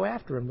 we don't go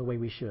after Him the way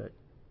we should.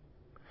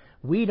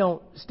 We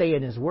don't stay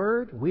in His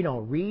Word. We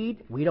don't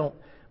read.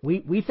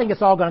 We think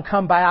it's all going to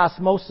come by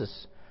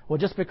osmosis. Well,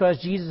 just because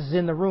Jesus is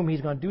in the room,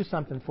 He's going to do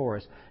something for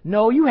us.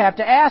 No, you have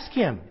to ask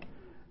Him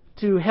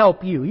to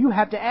help you. You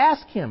have to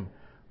ask Him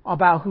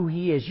about who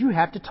He is. You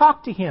have to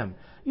talk to Him.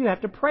 You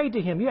have to pray to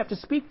Him. You have to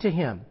speak to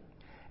Him.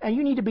 And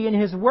you need to be in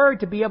His Word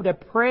to be able to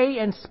pray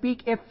and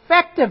speak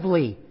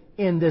effectively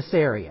in this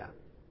area.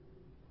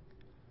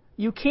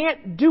 You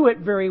can't do it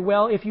very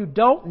well if you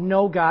don't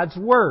know God's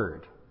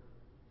Word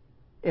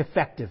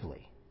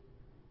effectively.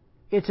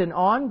 It's an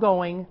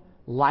ongoing,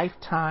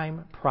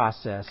 lifetime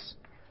process.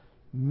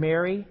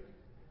 Mary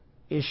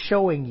is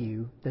showing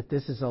you that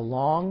this is a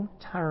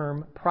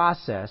long-term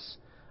process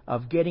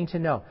of getting to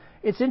know.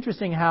 It's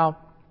interesting how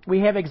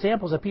we have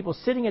examples of people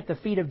sitting at the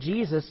feet of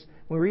Jesus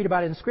when we read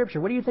about it in Scripture.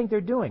 What do you think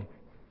they're doing?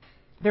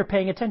 They're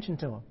paying attention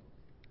to Him.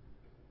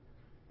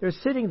 They're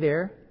sitting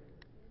there.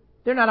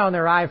 They're not on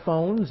their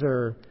iPhones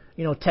or,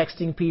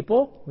 texting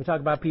people. We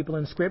talk about people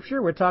in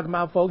Scripture. We're talking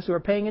about folks who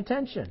are paying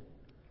attention.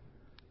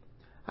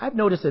 I've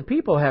noticed that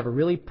people have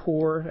really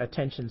poor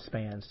attention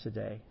spans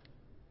today.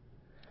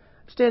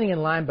 I'm standing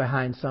in line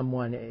behind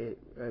someone. It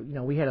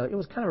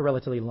was kind of a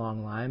relatively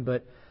long line,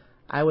 but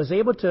I was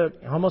able to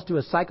almost do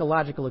a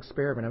psychological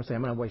experiment. I'm saying,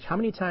 I'm going to watch how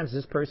many times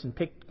this person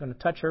going to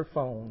touch her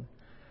phone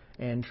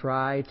and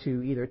try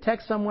to either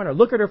text someone or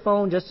look at her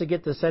phone just to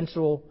get the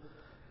sensual.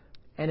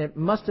 And it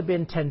must have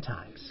been 10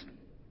 times.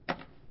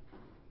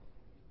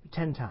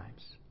 10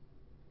 times.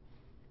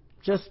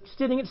 Just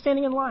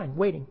standing in line,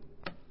 waiting.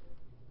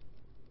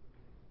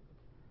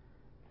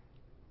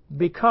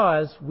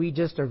 Because we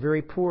just are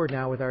very poor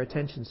now with our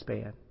attention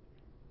span.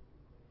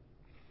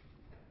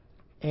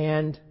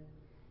 And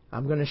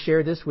I'm going to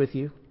share this with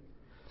you.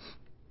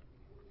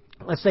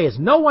 Let's say it's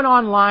no one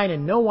online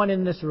and no one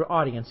in this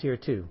audience here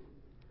too.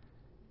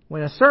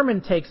 When a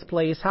sermon takes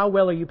place, how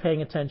well are you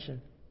paying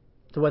attention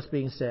to what's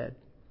being said?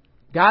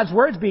 God's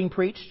Word's being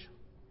preached.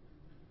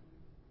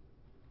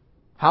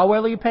 How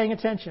well are you paying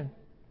attention?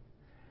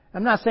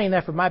 I'm not saying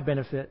that for my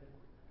benefit.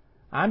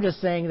 I'm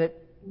just saying that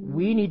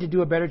we need to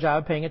do a better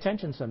job of paying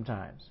attention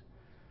sometimes.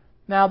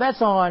 Now,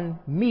 that's on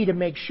me to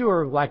make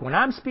sure, like when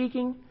I'm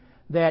speaking,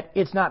 that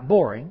it's not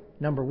boring,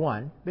 number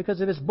one,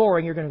 because if it's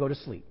boring, you're going to go to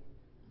sleep.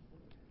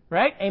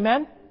 Right?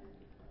 Amen?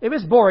 If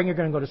it's boring, you're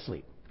going to go to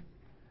sleep.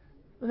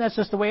 And that's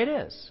just the way it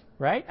is,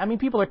 right? I mean,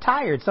 people are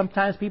tired.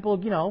 Sometimes people,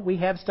 we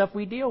have stuff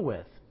we deal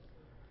with.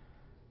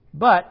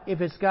 But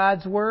if it's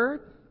God's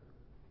Word,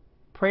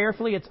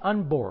 prayerfully, it's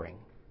unboring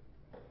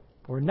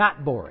or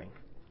not boring.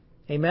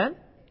 Amen?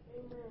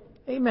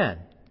 Amen.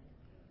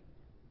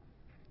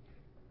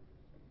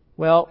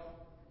 Well,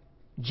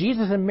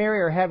 Jesus and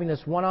Mary are having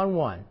this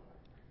one-on-one.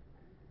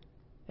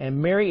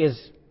 And Mary is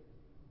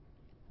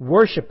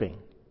worshiping,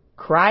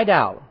 cried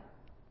out,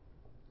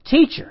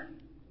 "Teacher,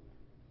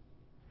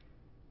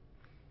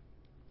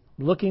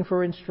 looking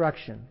for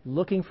instruction,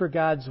 looking for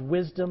God's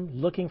wisdom,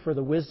 looking for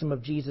the wisdom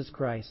of Jesus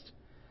Christ.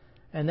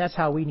 And that's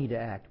how we need to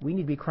act. We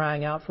need to be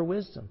crying out for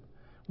wisdom.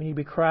 We need to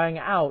be crying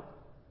out.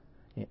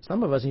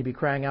 Some of us need to be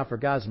crying out for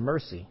God's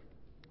mercy.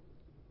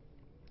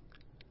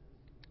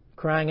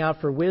 Crying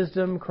out for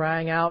wisdom,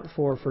 crying out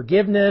for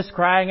forgiveness,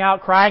 crying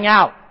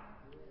out.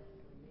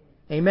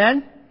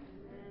 Amen?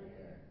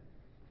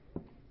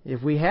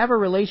 If we have a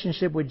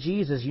relationship with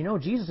Jesus, you know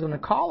Jesus is going to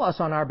call us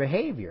on our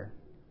behavior.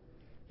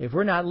 If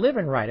we're not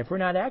living right, if we're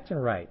not acting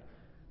right.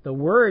 The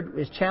Word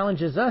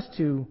challenges us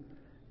to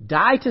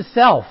die to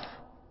self.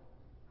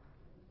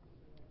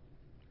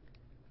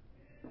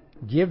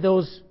 Give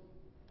those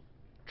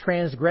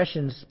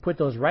transgressions, put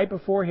those right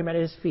before Him at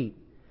His feet.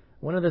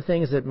 One of the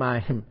things that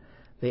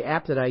the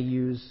app that I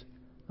use,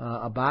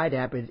 Abide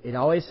app, it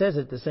always says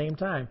at the same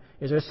time,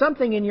 is there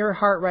something in your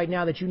heart right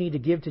now that you need to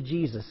give to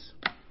Jesus?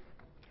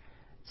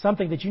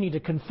 Something that you need to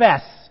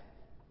confess.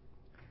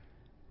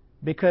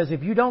 Because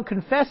if you don't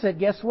confess it,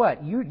 guess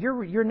what?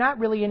 You're not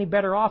really any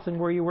better off than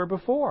where you were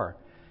before.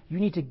 You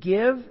need to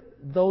give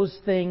those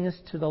things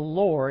to the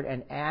Lord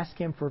and ask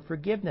Him for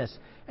forgiveness.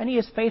 And He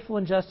is faithful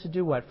and just to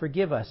do what?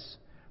 Forgive us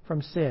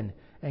from sin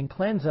and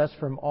cleanse us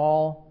from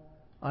all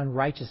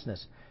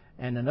unrighteousness.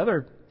 And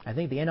I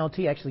think the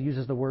NLT actually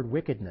uses the word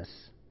wickedness.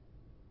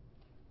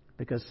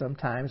 Because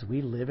sometimes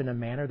we live in a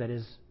manner that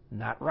is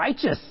not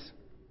righteous.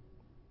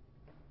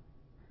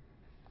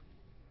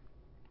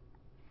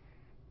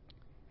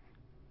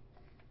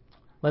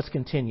 Let's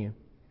continue.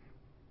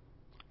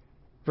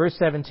 Verse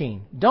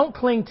 17. Don't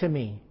cling to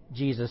me,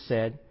 Jesus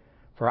said,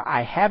 for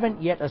I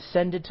haven't yet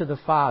ascended to the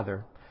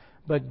Father,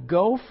 but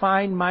go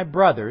find my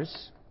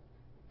brothers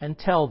and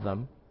tell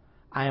them,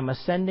 I am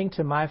ascending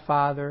to my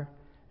Father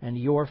and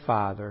your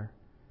Father,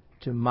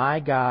 to my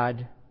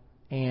God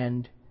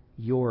and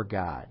your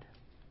God.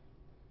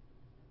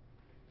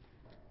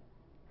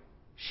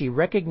 She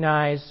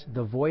recognized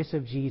the voice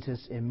of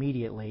Jesus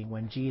immediately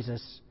when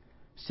Jesus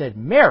said,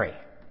 Mary.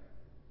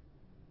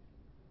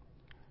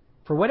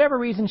 For whatever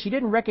reason, she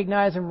didn't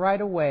recognize Him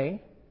right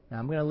away. Now,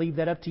 I'm going to leave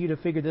that up to you to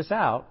figure this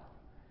out.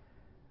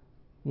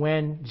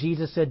 When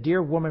Jesus said,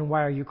 Dear woman,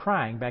 why are you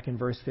crying? Back in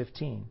verse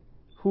 15.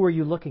 Who are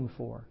you looking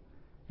for?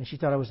 And she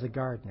thought it was the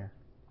gardener.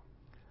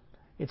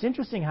 It's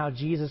interesting how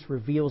Jesus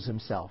reveals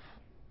Himself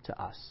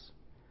to us.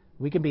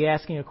 We can be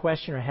asking a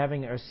question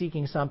or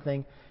seeking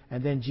something,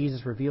 and then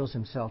Jesus reveals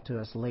Himself to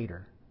us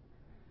later.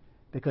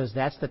 Because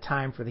that's the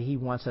time He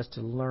wants us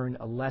to learn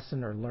a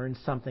lesson or learn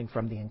something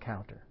from the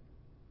encounter.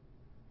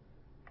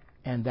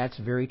 And that's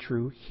very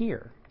true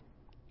here.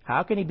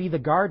 How can He be the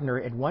gardener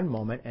at one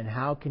moment, and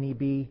how can He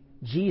be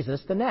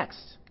Jesus the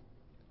next?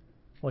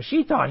 Well,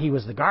 she thought He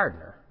was the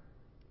gardener.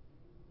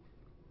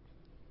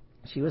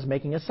 She was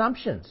making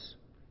assumptions.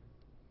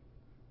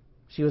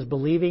 She was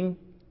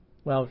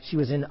she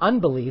was in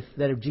unbelief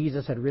that if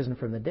Jesus had risen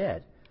from the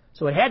dead.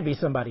 So it had to be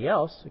somebody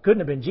else. It couldn't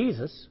have been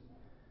Jesus.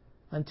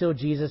 Until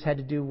Jesus had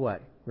to do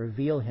what?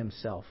 Reveal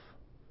Himself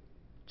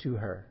to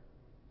her.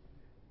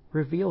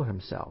 Reveal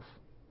Himself.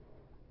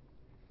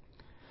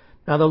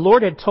 Now, the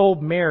Lord had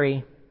told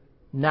Mary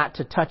not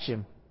to touch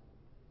Him.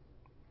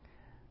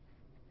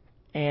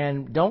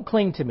 And don't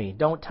cling to me.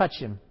 Don't touch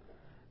Him.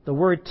 The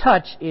word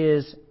touch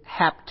is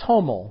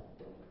haptomal.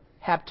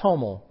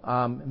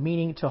 Haptomal,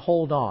 meaning to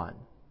hold on.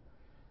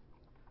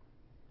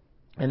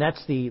 And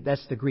that's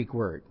the Greek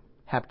word,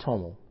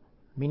 haptomal,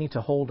 meaning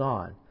to hold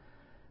on.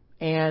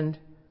 And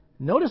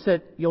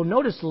you'll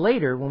notice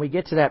later when we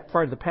get to that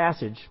part of the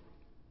passage,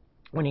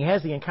 when He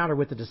has the encounter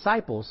with the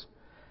disciples,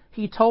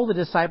 He told the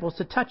disciples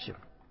to touch Him.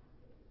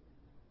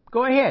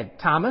 Go ahead,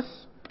 Thomas.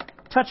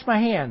 Touch my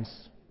hands.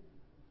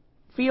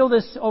 Feel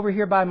this over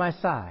here by my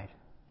side.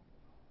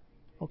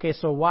 Okay,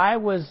 so why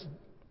was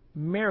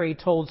Mary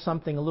told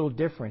something a little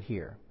different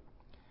here?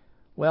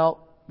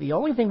 Well, the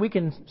only thing we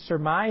can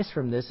surmise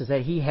from this is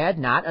that He had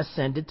not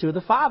ascended to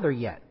the Father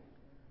yet.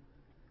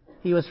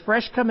 He was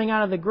fresh coming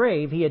out of the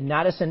grave. He had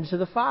not ascended to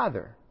the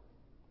Father.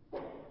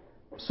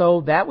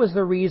 So that was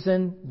the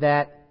reason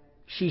that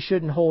she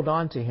shouldn't hold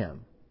on to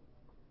Him.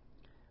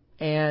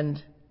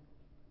 And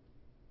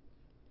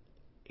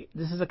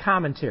this is a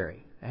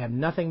commentary. I have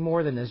nothing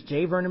more than this.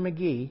 J. Vernon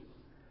McGee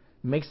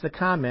makes the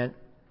comment,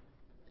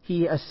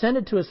 He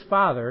ascended to His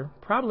Father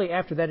probably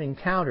after that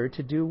encounter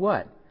to do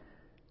what?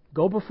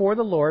 Go before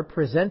the Lord,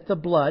 present the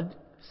blood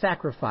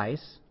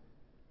sacrifice,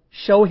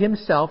 show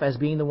Himself as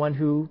being the one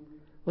who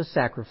was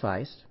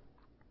sacrificed,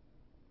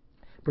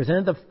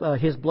 presented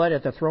His blood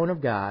at the throne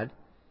of God,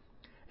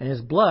 and His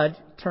blood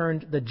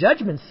turned the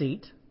judgment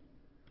seat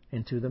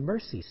into the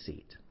mercy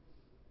seat,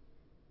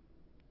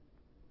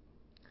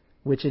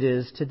 which it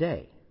is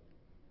today.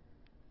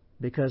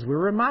 Because we're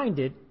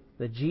reminded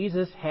that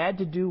Jesus had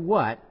to do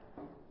what?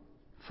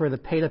 To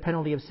pay the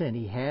penalty of sin.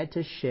 He had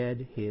to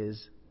shed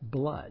His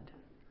blood.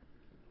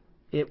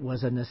 It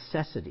was a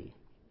necessity.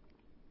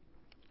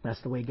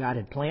 That's the way God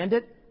had planned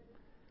it.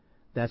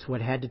 That's what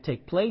had to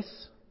take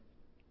place.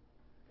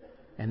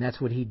 And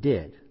that's what He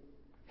did.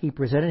 He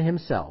presented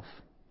Himself.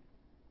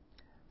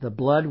 The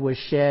blood was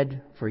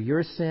shed for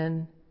your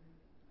sin,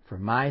 for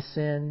my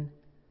sin.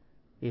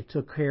 It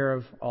took care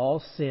of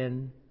all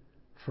sin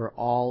for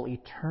all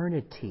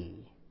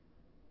eternity.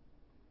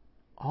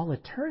 All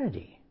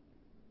eternity.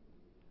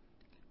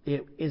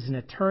 It is an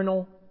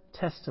eternal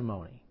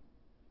testimony.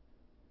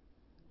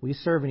 We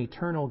serve an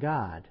eternal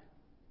God.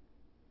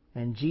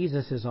 And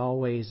Jesus has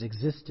always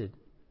existed,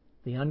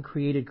 the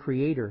uncreated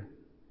creator.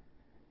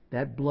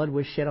 That blood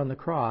was shed on the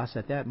cross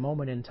at that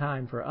moment in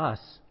time for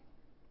us,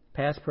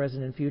 past,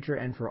 present, and future,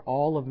 and for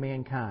all of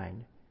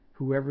mankind,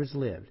 whoever's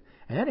lived.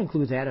 And that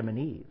includes Adam and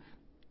Eve.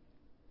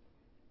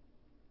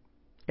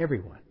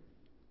 Everyone.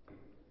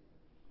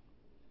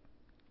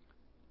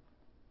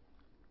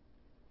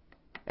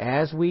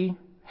 As we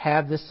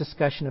have this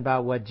discussion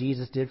about what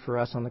Jesus did for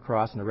us on the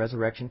cross and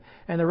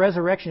the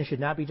resurrection should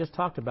not be just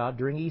talked about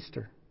during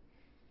Easter.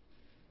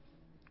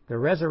 The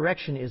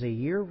resurrection is a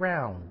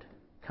year-round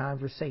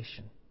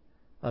conversation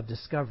of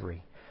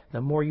discovery.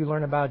 The more you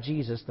learn about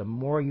Jesus, the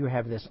more you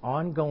have this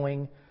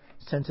ongoing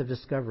sense of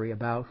discovery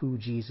about who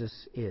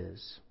Jesus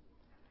is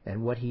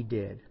and what he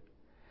did.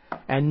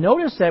 And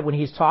notice that when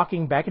he's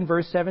talking, back in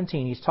verse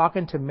 17, he's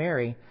talking to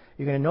Mary.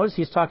 You're going to notice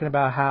he's talking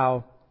about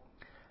how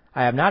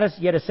I have not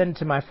yet ascended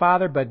to my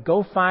Father, but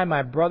go find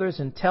my brothers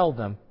and tell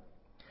them,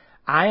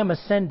 I am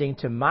ascending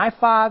to my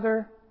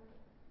Father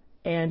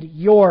and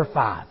your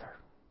Father,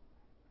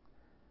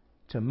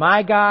 to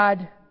my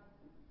God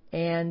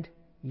and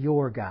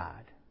your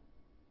God.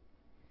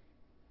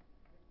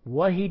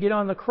 What he did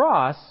on the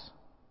cross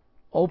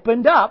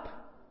opened up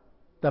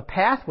the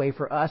pathway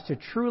for us to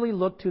truly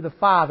look to the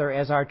Father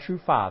as our true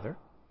Father.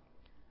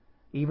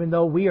 Even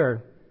though we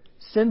are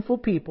sinful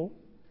people,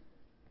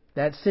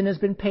 that sin has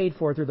been paid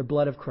for through the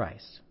blood of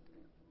Christ.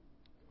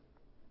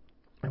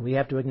 And we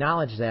have to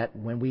acknowledge that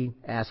when we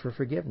ask for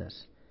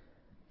forgiveness.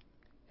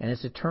 And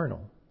it's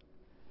eternal.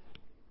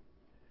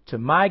 To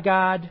my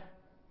God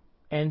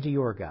and to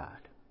your God.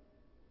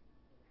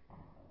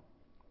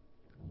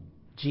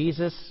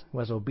 Jesus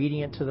was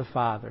obedient to the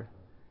Father.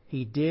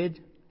 He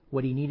did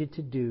what he needed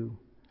to do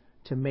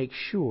to make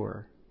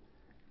sure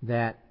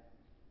that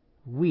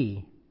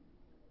we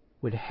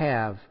would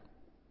have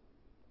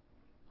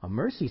a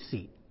mercy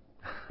seat.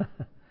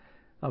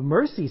 A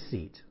mercy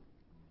seat.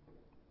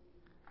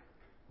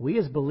 We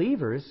as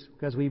believers,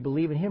 because we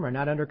believe in him, are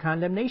not under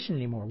condemnation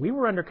anymore. We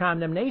were under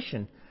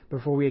condemnation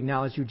before we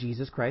acknowledged who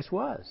Jesus Christ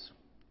was.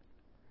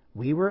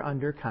 We were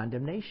under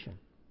condemnation.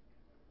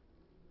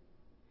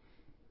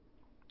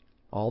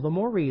 All the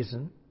more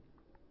reason,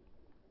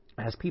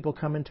 as people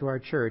come into our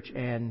church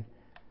and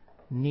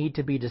need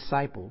to be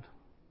discipled,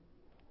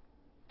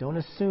 don't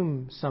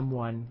assume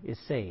someone is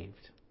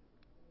saved.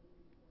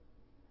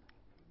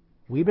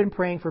 We've been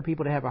praying for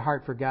people to have a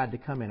heart for God to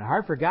come in. A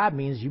heart for God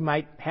means you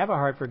might have a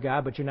heart for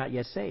God, but you're not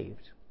yet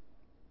saved.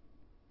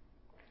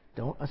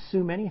 Don't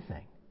assume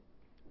anything.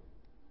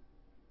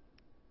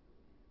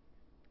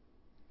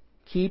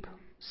 Keep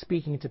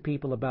speaking to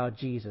people about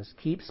Jesus.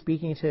 Keep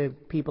speaking to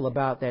people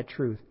about that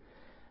truth.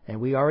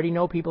 And we already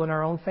know people in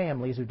our own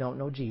families who don't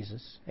know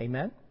Jesus.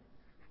 Amen?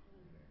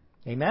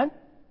 Amen?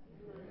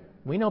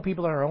 We know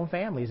people in our own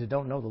families who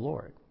don't know the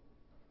Lord.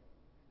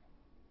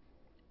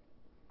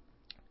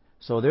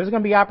 So there's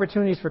going to be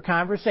opportunities for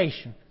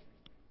conversation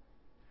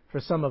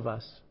for some of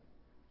us.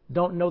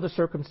 Don't know the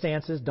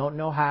circumstances, don't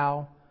know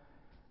how.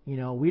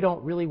 We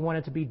don't really want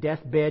it to be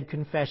deathbed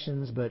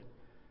confessions, but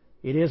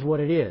it is what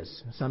it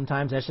is.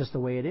 Sometimes that's just the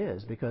way it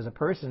is, because a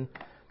person,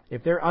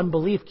 if their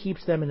unbelief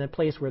keeps them in a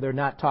place where they're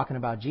not talking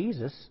about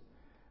Jesus,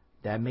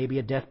 that may be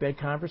a deathbed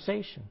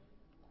conversation.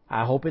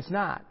 I hope it's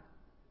not.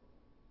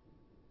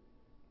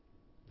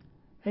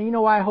 And you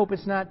know why I hope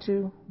it's not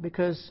too?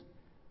 Because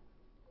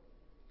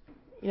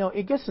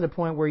it gets to the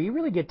point where you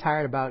really get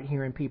tired about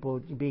hearing people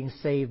being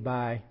saved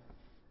by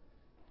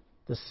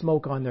the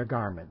smoke on their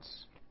garments,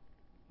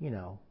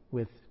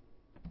 with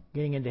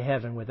getting into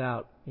heaven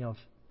without,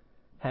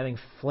 having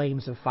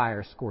flames of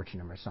fire scorching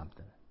them or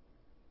something.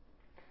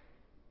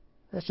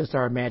 That's just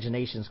our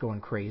imaginations going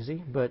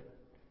crazy, but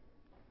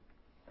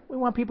we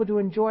want people to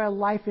enjoy a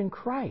life in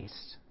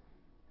Christ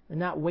and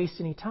not waste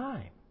any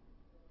time.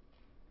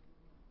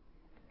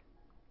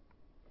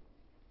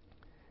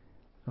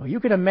 Well,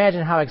 you can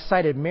imagine how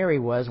excited Mary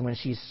was when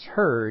she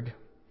heard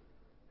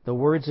the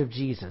words of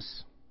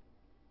Jesus,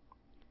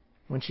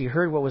 when she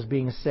heard what was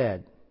being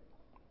said.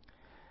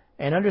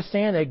 And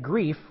understand that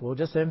grief, we'll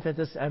just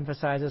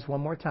emphasize this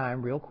one more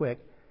time real quick.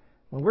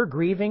 When we're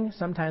grieving,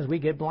 sometimes we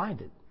get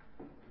blinded.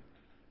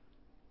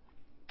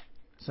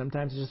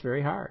 Sometimes it's just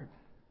very hard.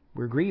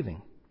 We're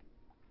grieving.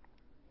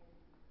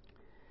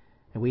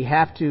 And we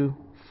have to,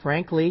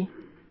 frankly,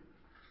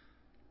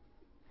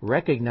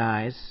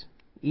 recognize,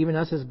 even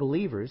us as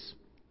believers,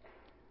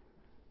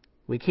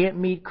 we can't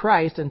meet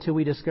Christ until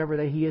we discover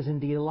that he is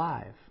indeed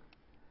alive.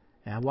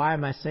 Now, why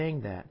am I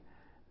saying that?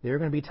 There are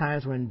going to be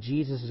times when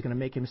Jesus is going to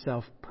make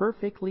himself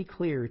perfectly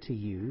clear to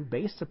you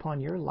based upon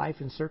your life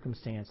and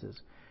circumstances.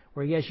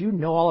 Where, yes, you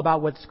know all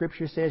about what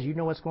Scripture says, you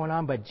know what's going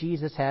on, but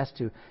Jesus has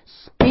to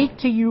speak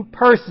to you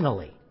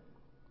personally.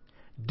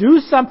 Do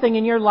something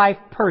in your life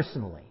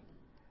personally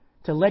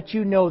to let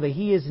you know that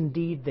He is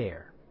indeed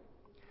there.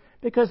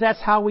 Because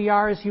that's how we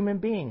are as human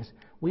beings.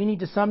 We need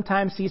to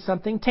sometimes see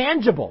something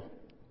tangible.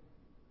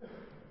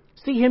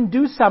 See Him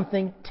do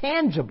something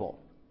tangible.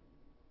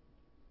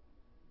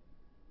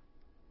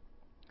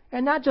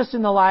 And not just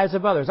in the lives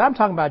of others. I'm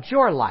talking about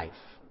your life.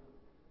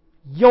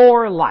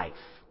 Your life.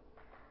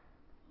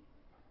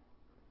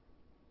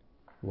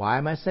 Why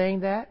am I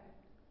saying that?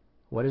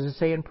 What does it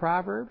say in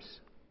Proverbs?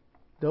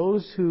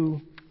 Those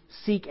who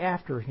seek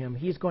after Him,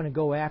 He's going to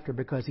go after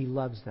because He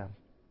loves them.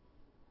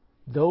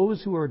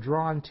 Those who are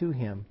drawn to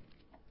Him,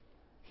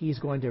 He's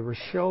going to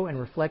show and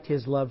reflect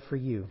His love for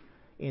you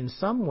in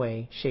some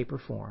way, shape, or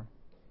form.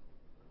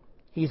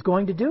 He's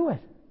going to do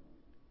it.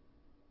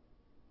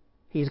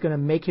 He's going to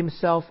make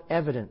Himself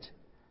evident.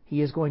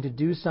 He is going to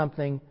do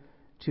something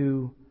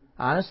to,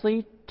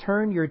 honestly,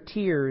 turn your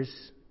tears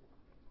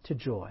to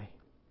joy.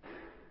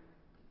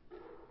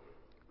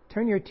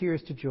 Turn your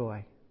tears to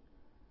joy.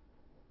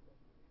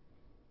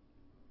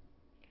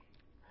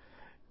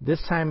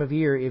 This time of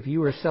year, if you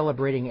were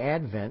celebrating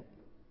Advent,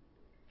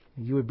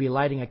 you would be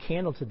lighting a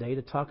candle today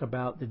to talk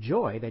about the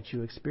joy that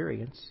you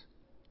experience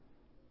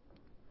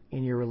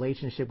in your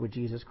relationship with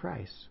Jesus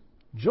Christ.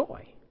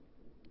 Joy.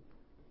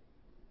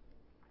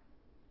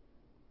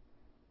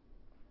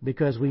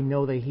 Because we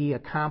know that He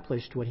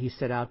accomplished what He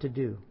set out to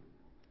do.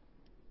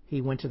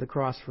 He went to the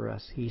cross for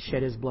us. He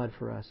shed His blood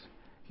for us.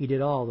 He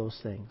did all those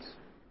things.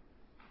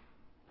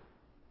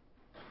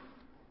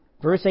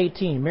 Verse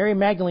 18, Mary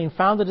Magdalene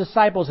found the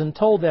disciples and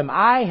told them,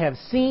 I have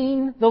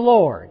seen the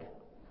Lord.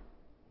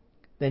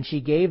 Then she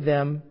gave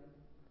them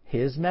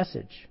His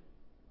message.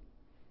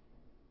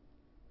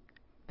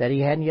 That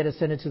He hadn't yet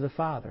ascended to the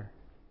Father,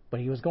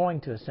 but He was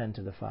going to ascend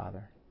to the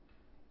Father.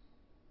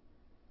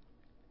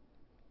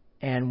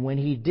 And when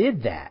He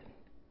did that,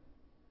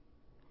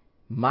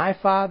 my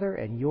Father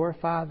and your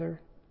Father,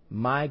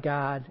 my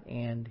God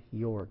and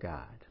your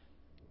God.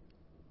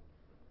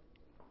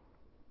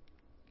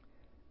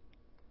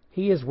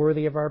 He is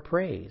worthy of our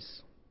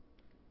praise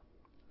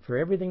for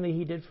everything that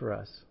He did for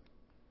us.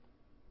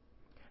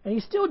 And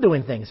He's still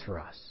doing things for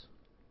us.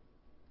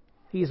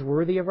 He is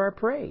worthy of our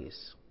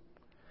praise.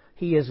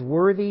 He is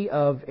worthy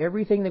of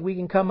everything that we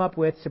can come up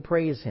with to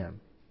praise Him.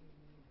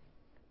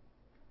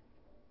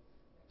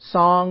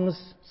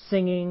 Songs,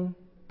 singing,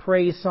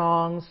 praise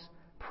songs,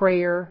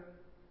 prayer.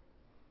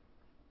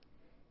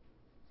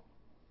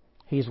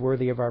 He's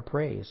worthy of our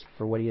praise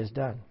for what He has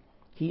done.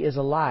 He is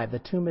alive. The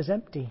tomb is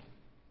empty.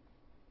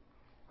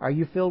 Are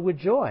you filled with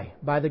joy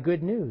by the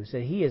good news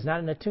that He is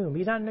not in a tomb?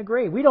 He's not in a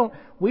grave. We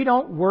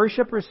don't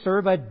worship or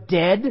serve a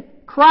dead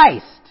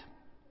Christ.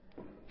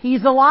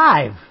 He's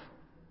alive.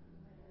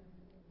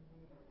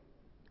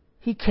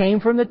 He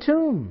came from the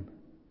tomb.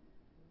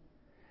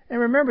 And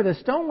remember, the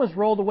stone was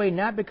rolled away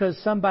not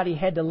because somebody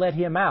had to let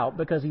Him out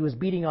because He was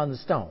beating on the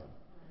stone.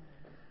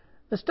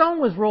 The stone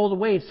was rolled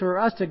away for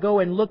us to go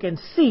and look and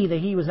see that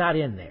He was not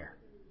in there.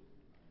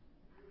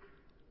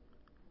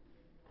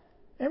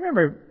 And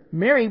remember,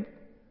 Mary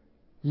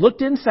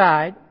looked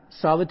inside,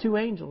 saw the two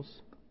angels,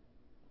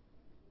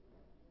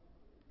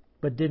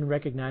 but didn't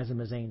recognize them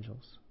as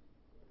angels.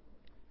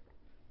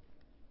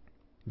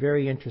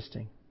 Very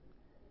interesting.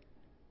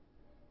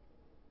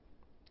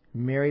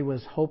 Mary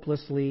was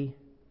hopelessly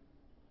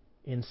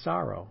in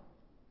sorrow.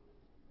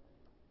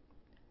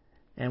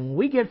 And when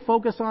we get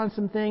focused on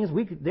some things,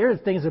 there are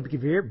things that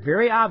are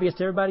very obvious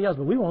to everybody else,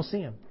 but we won't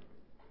see them.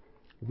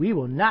 We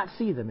will not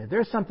see them. If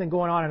there's something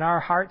going on in our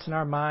hearts and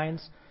our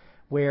minds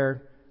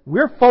where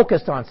we're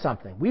focused on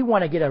something, we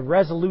want to get a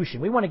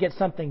resolution, we want to get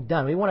something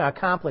done, we want to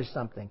accomplish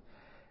something,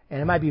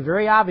 and it might be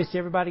very obvious to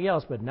everybody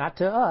else, but not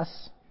to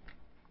us.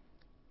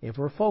 If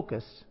we're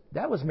focused,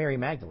 that was Mary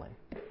Magdalene.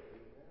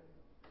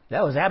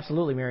 That was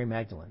absolutely Mary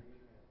Magdalene.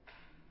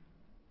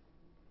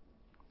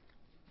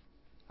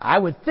 I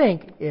would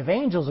think if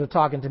angels are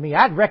talking to me,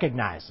 I'd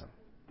recognize them.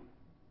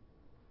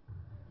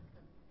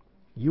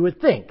 You would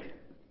think.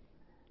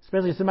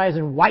 Especially if somebody's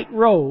in white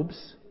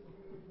robes.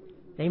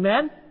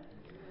 Amen?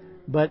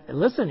 But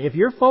listen, if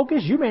you're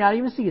focused, you may not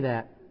even see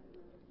that.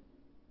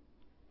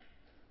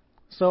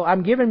 So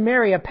I'm giving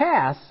Mary a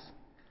pass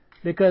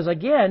because,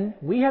 again,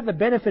 we have the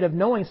benefit of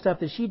knowing stuff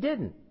that she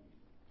didn't.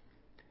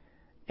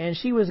 And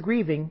she was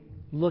grieving,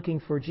 looking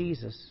for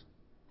Jesus.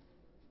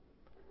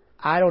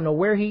 I don't know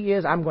where He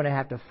is. I'm going to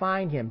have to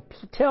find Him.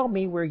 Tell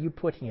me where you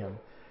put Him.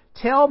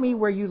 Tell me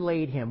where you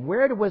laid Him.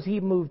 Where was He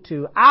moved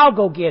to? I'll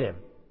go get Him.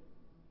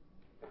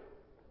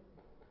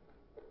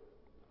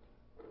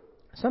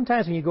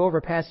 Sometimes when you go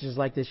over passages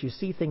like this, you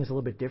see things a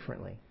little bit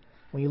differently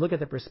when you look at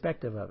the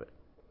perspective of it.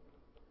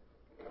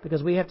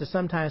 Because we have to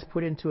sometimes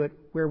put into it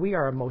where we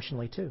are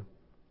emotionally too.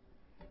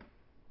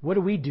 What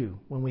do we do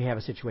when we have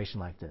a situation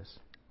like this?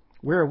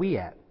 Where are we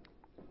at?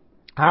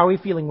 How are we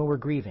feeling when we're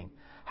grieving?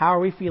 How are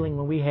we feeling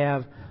when we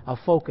have a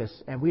focus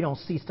and we don't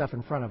see stuff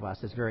in front of us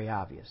that's very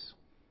obvious?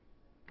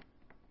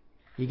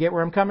 You get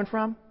where I'm coming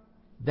from?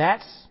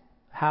 That's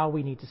how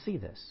we need to see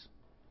this.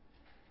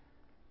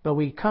 But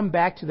we come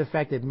back to the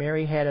fact that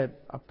Mary had a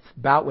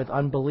bout with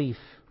unbelief.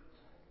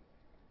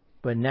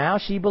 But now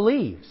she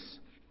believes.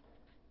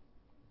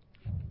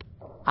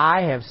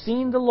 I have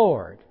seen the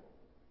Lord.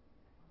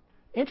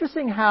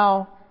 Interesting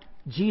how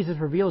Jesus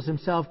reveals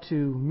himself to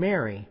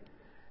Mary.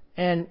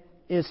 And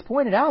it's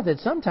pointed out that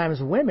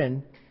sometimes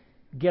women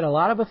get a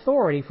lot of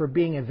authority for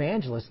being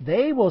evangelists.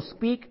 They will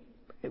speak,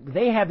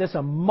 they have this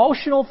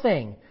emotional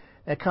thing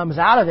that comes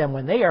out of them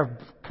when they are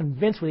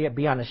convinced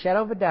beyond a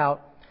shadow of a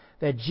doubt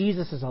that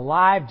Jesus is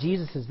alive,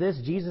 Jesus is this,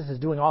 Jesus is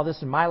doing all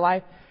this in my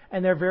life,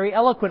 and they're very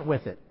eloquent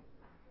with it.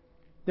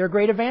 They're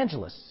great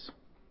evangelists.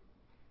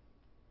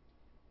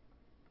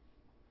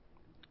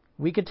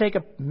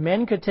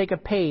 Men could take a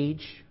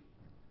page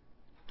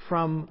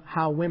from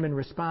how women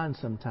respond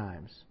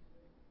sometimes.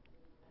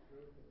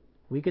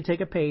 We could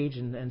take a page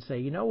and say,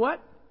 you know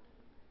what?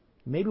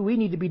 Maybe we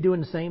need to be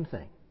doing the same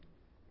thing.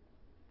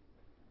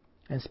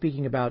 And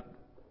speaking about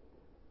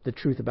the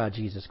truth about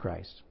Jesus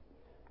Christ.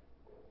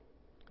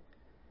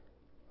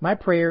 My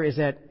prayer is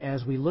that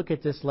as we look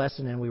at this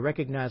lesson and we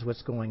recognize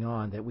what's going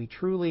on, that we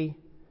truly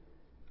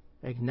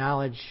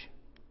acknowledge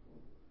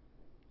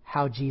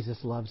how Jesus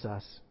loves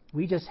us.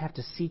 We just have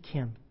to seek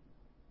Him.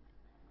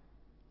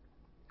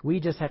 We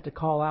just have to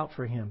call out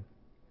for Him.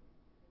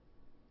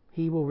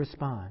 He will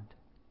respond.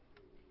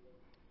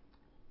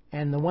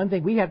 And the one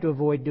thing we have to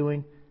avoid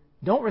doing,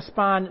 don't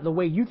respond the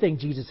way you think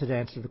Jesus had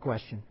answered the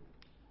question.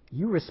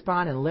 You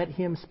respond and let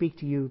Him speak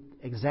to you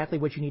exactly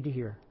what you need to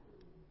hear.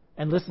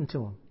 And listen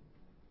to Him.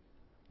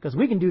 Because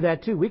we can do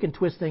that too. We can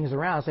twist things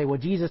around and say, well,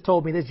 Jesus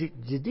told me this.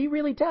 Did He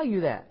really tell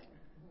you that?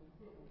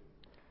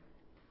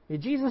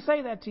 Did Jesus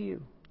say that to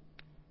you?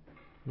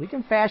 We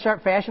can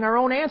fashion our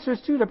own answers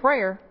to the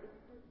prayer.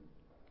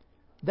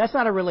 That's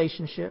not a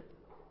relationship.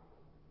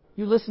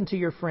 You listen to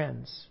your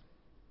friends.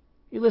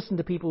 You listen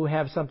to people who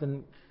have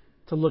something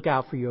to look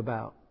out for you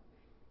about.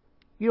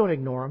 You don't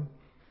ignore them.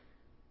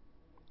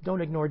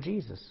 Don't ignore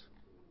Jesus.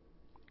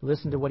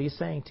 Listen to what He's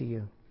saying to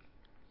you.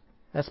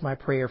 That's my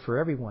prayer for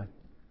everyone.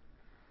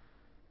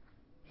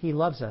 He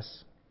loves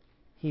us.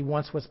 He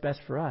wants what's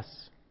best for us.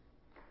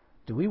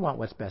 Do we want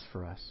what's best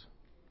for us?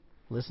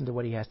 Listen to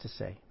what He has to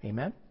say.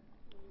 Amen?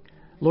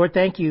 Lord,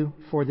 thank You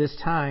for this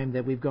time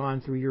that we've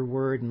gone through Your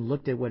Word and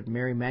looked at what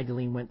Mary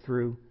Magdalene went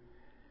through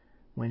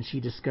when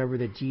she discovered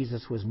that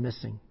Jesus was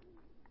missing.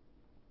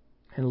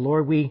 And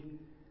Lord, we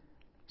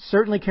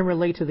certainly can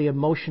relate to the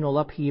emotional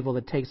upheaval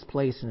that takes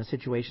place in a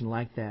situation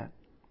like that.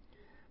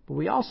 But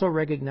we also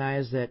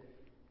recognize that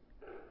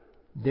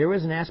there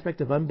was an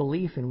aspect of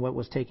unbelief in what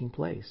was taking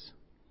place.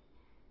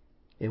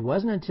 It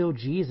wasn't until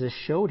Jesus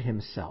showed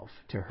Himself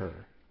to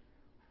her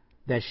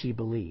that she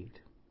believed,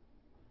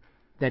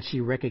 that she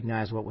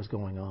recognized what was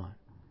going on,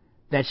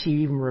 that she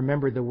even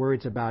remembered the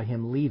words about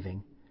Him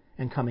leaving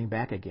and coming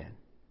back again.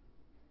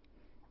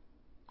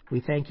 We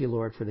thank You,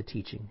 Lord, for the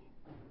teaching.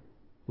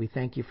 We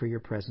thank You for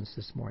Your presence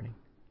this morning.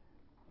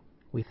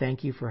 We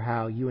thank You for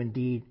how You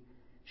indeed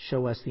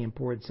show us the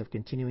importance of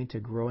continuing to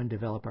grow and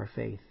develop our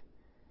faith.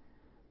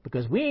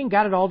 Because we ain't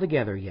got it all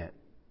together yet.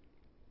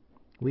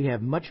 We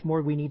have much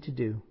more we need to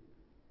do.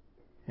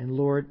 And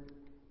Lord,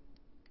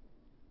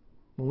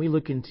 when we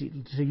look into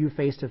You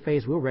face to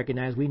face, we'll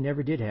recognize we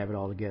never did have it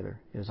all together.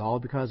 It was all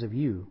because of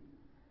You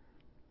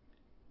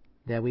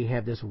that we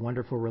have this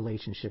wonderful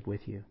relationship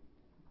with You.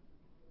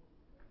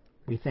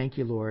 We thank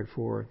You, Lord,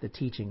 for the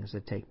teachings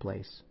that take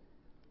place.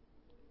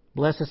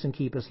 Bless us and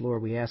keep us,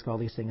 Lord. We ask all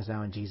these things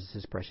now in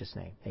Jesus' precious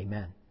name.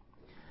 Amen.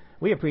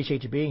 We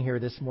appreciate you being here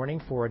this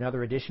morning for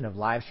another edition of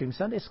Livestream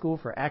Sunday School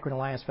for Akron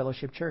Alliance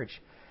Fellowship Church.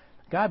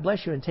 God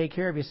bless you and take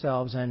care of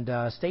yourselves. And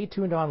stay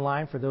tuned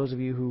online for those of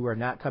you who are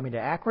not coming to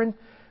Akron.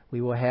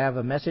 We will have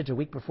a message a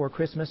week before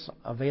Christmas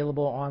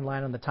available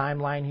online on the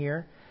timeline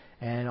here.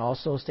 And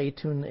also stay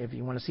tuned if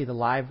you want to see the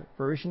live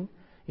version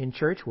in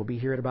church. We'll be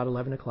here at about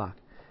 11 o'clock.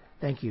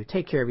 Thank you.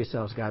 Take care of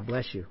yourselves. God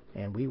bless you.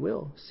 And we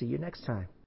will see you next time.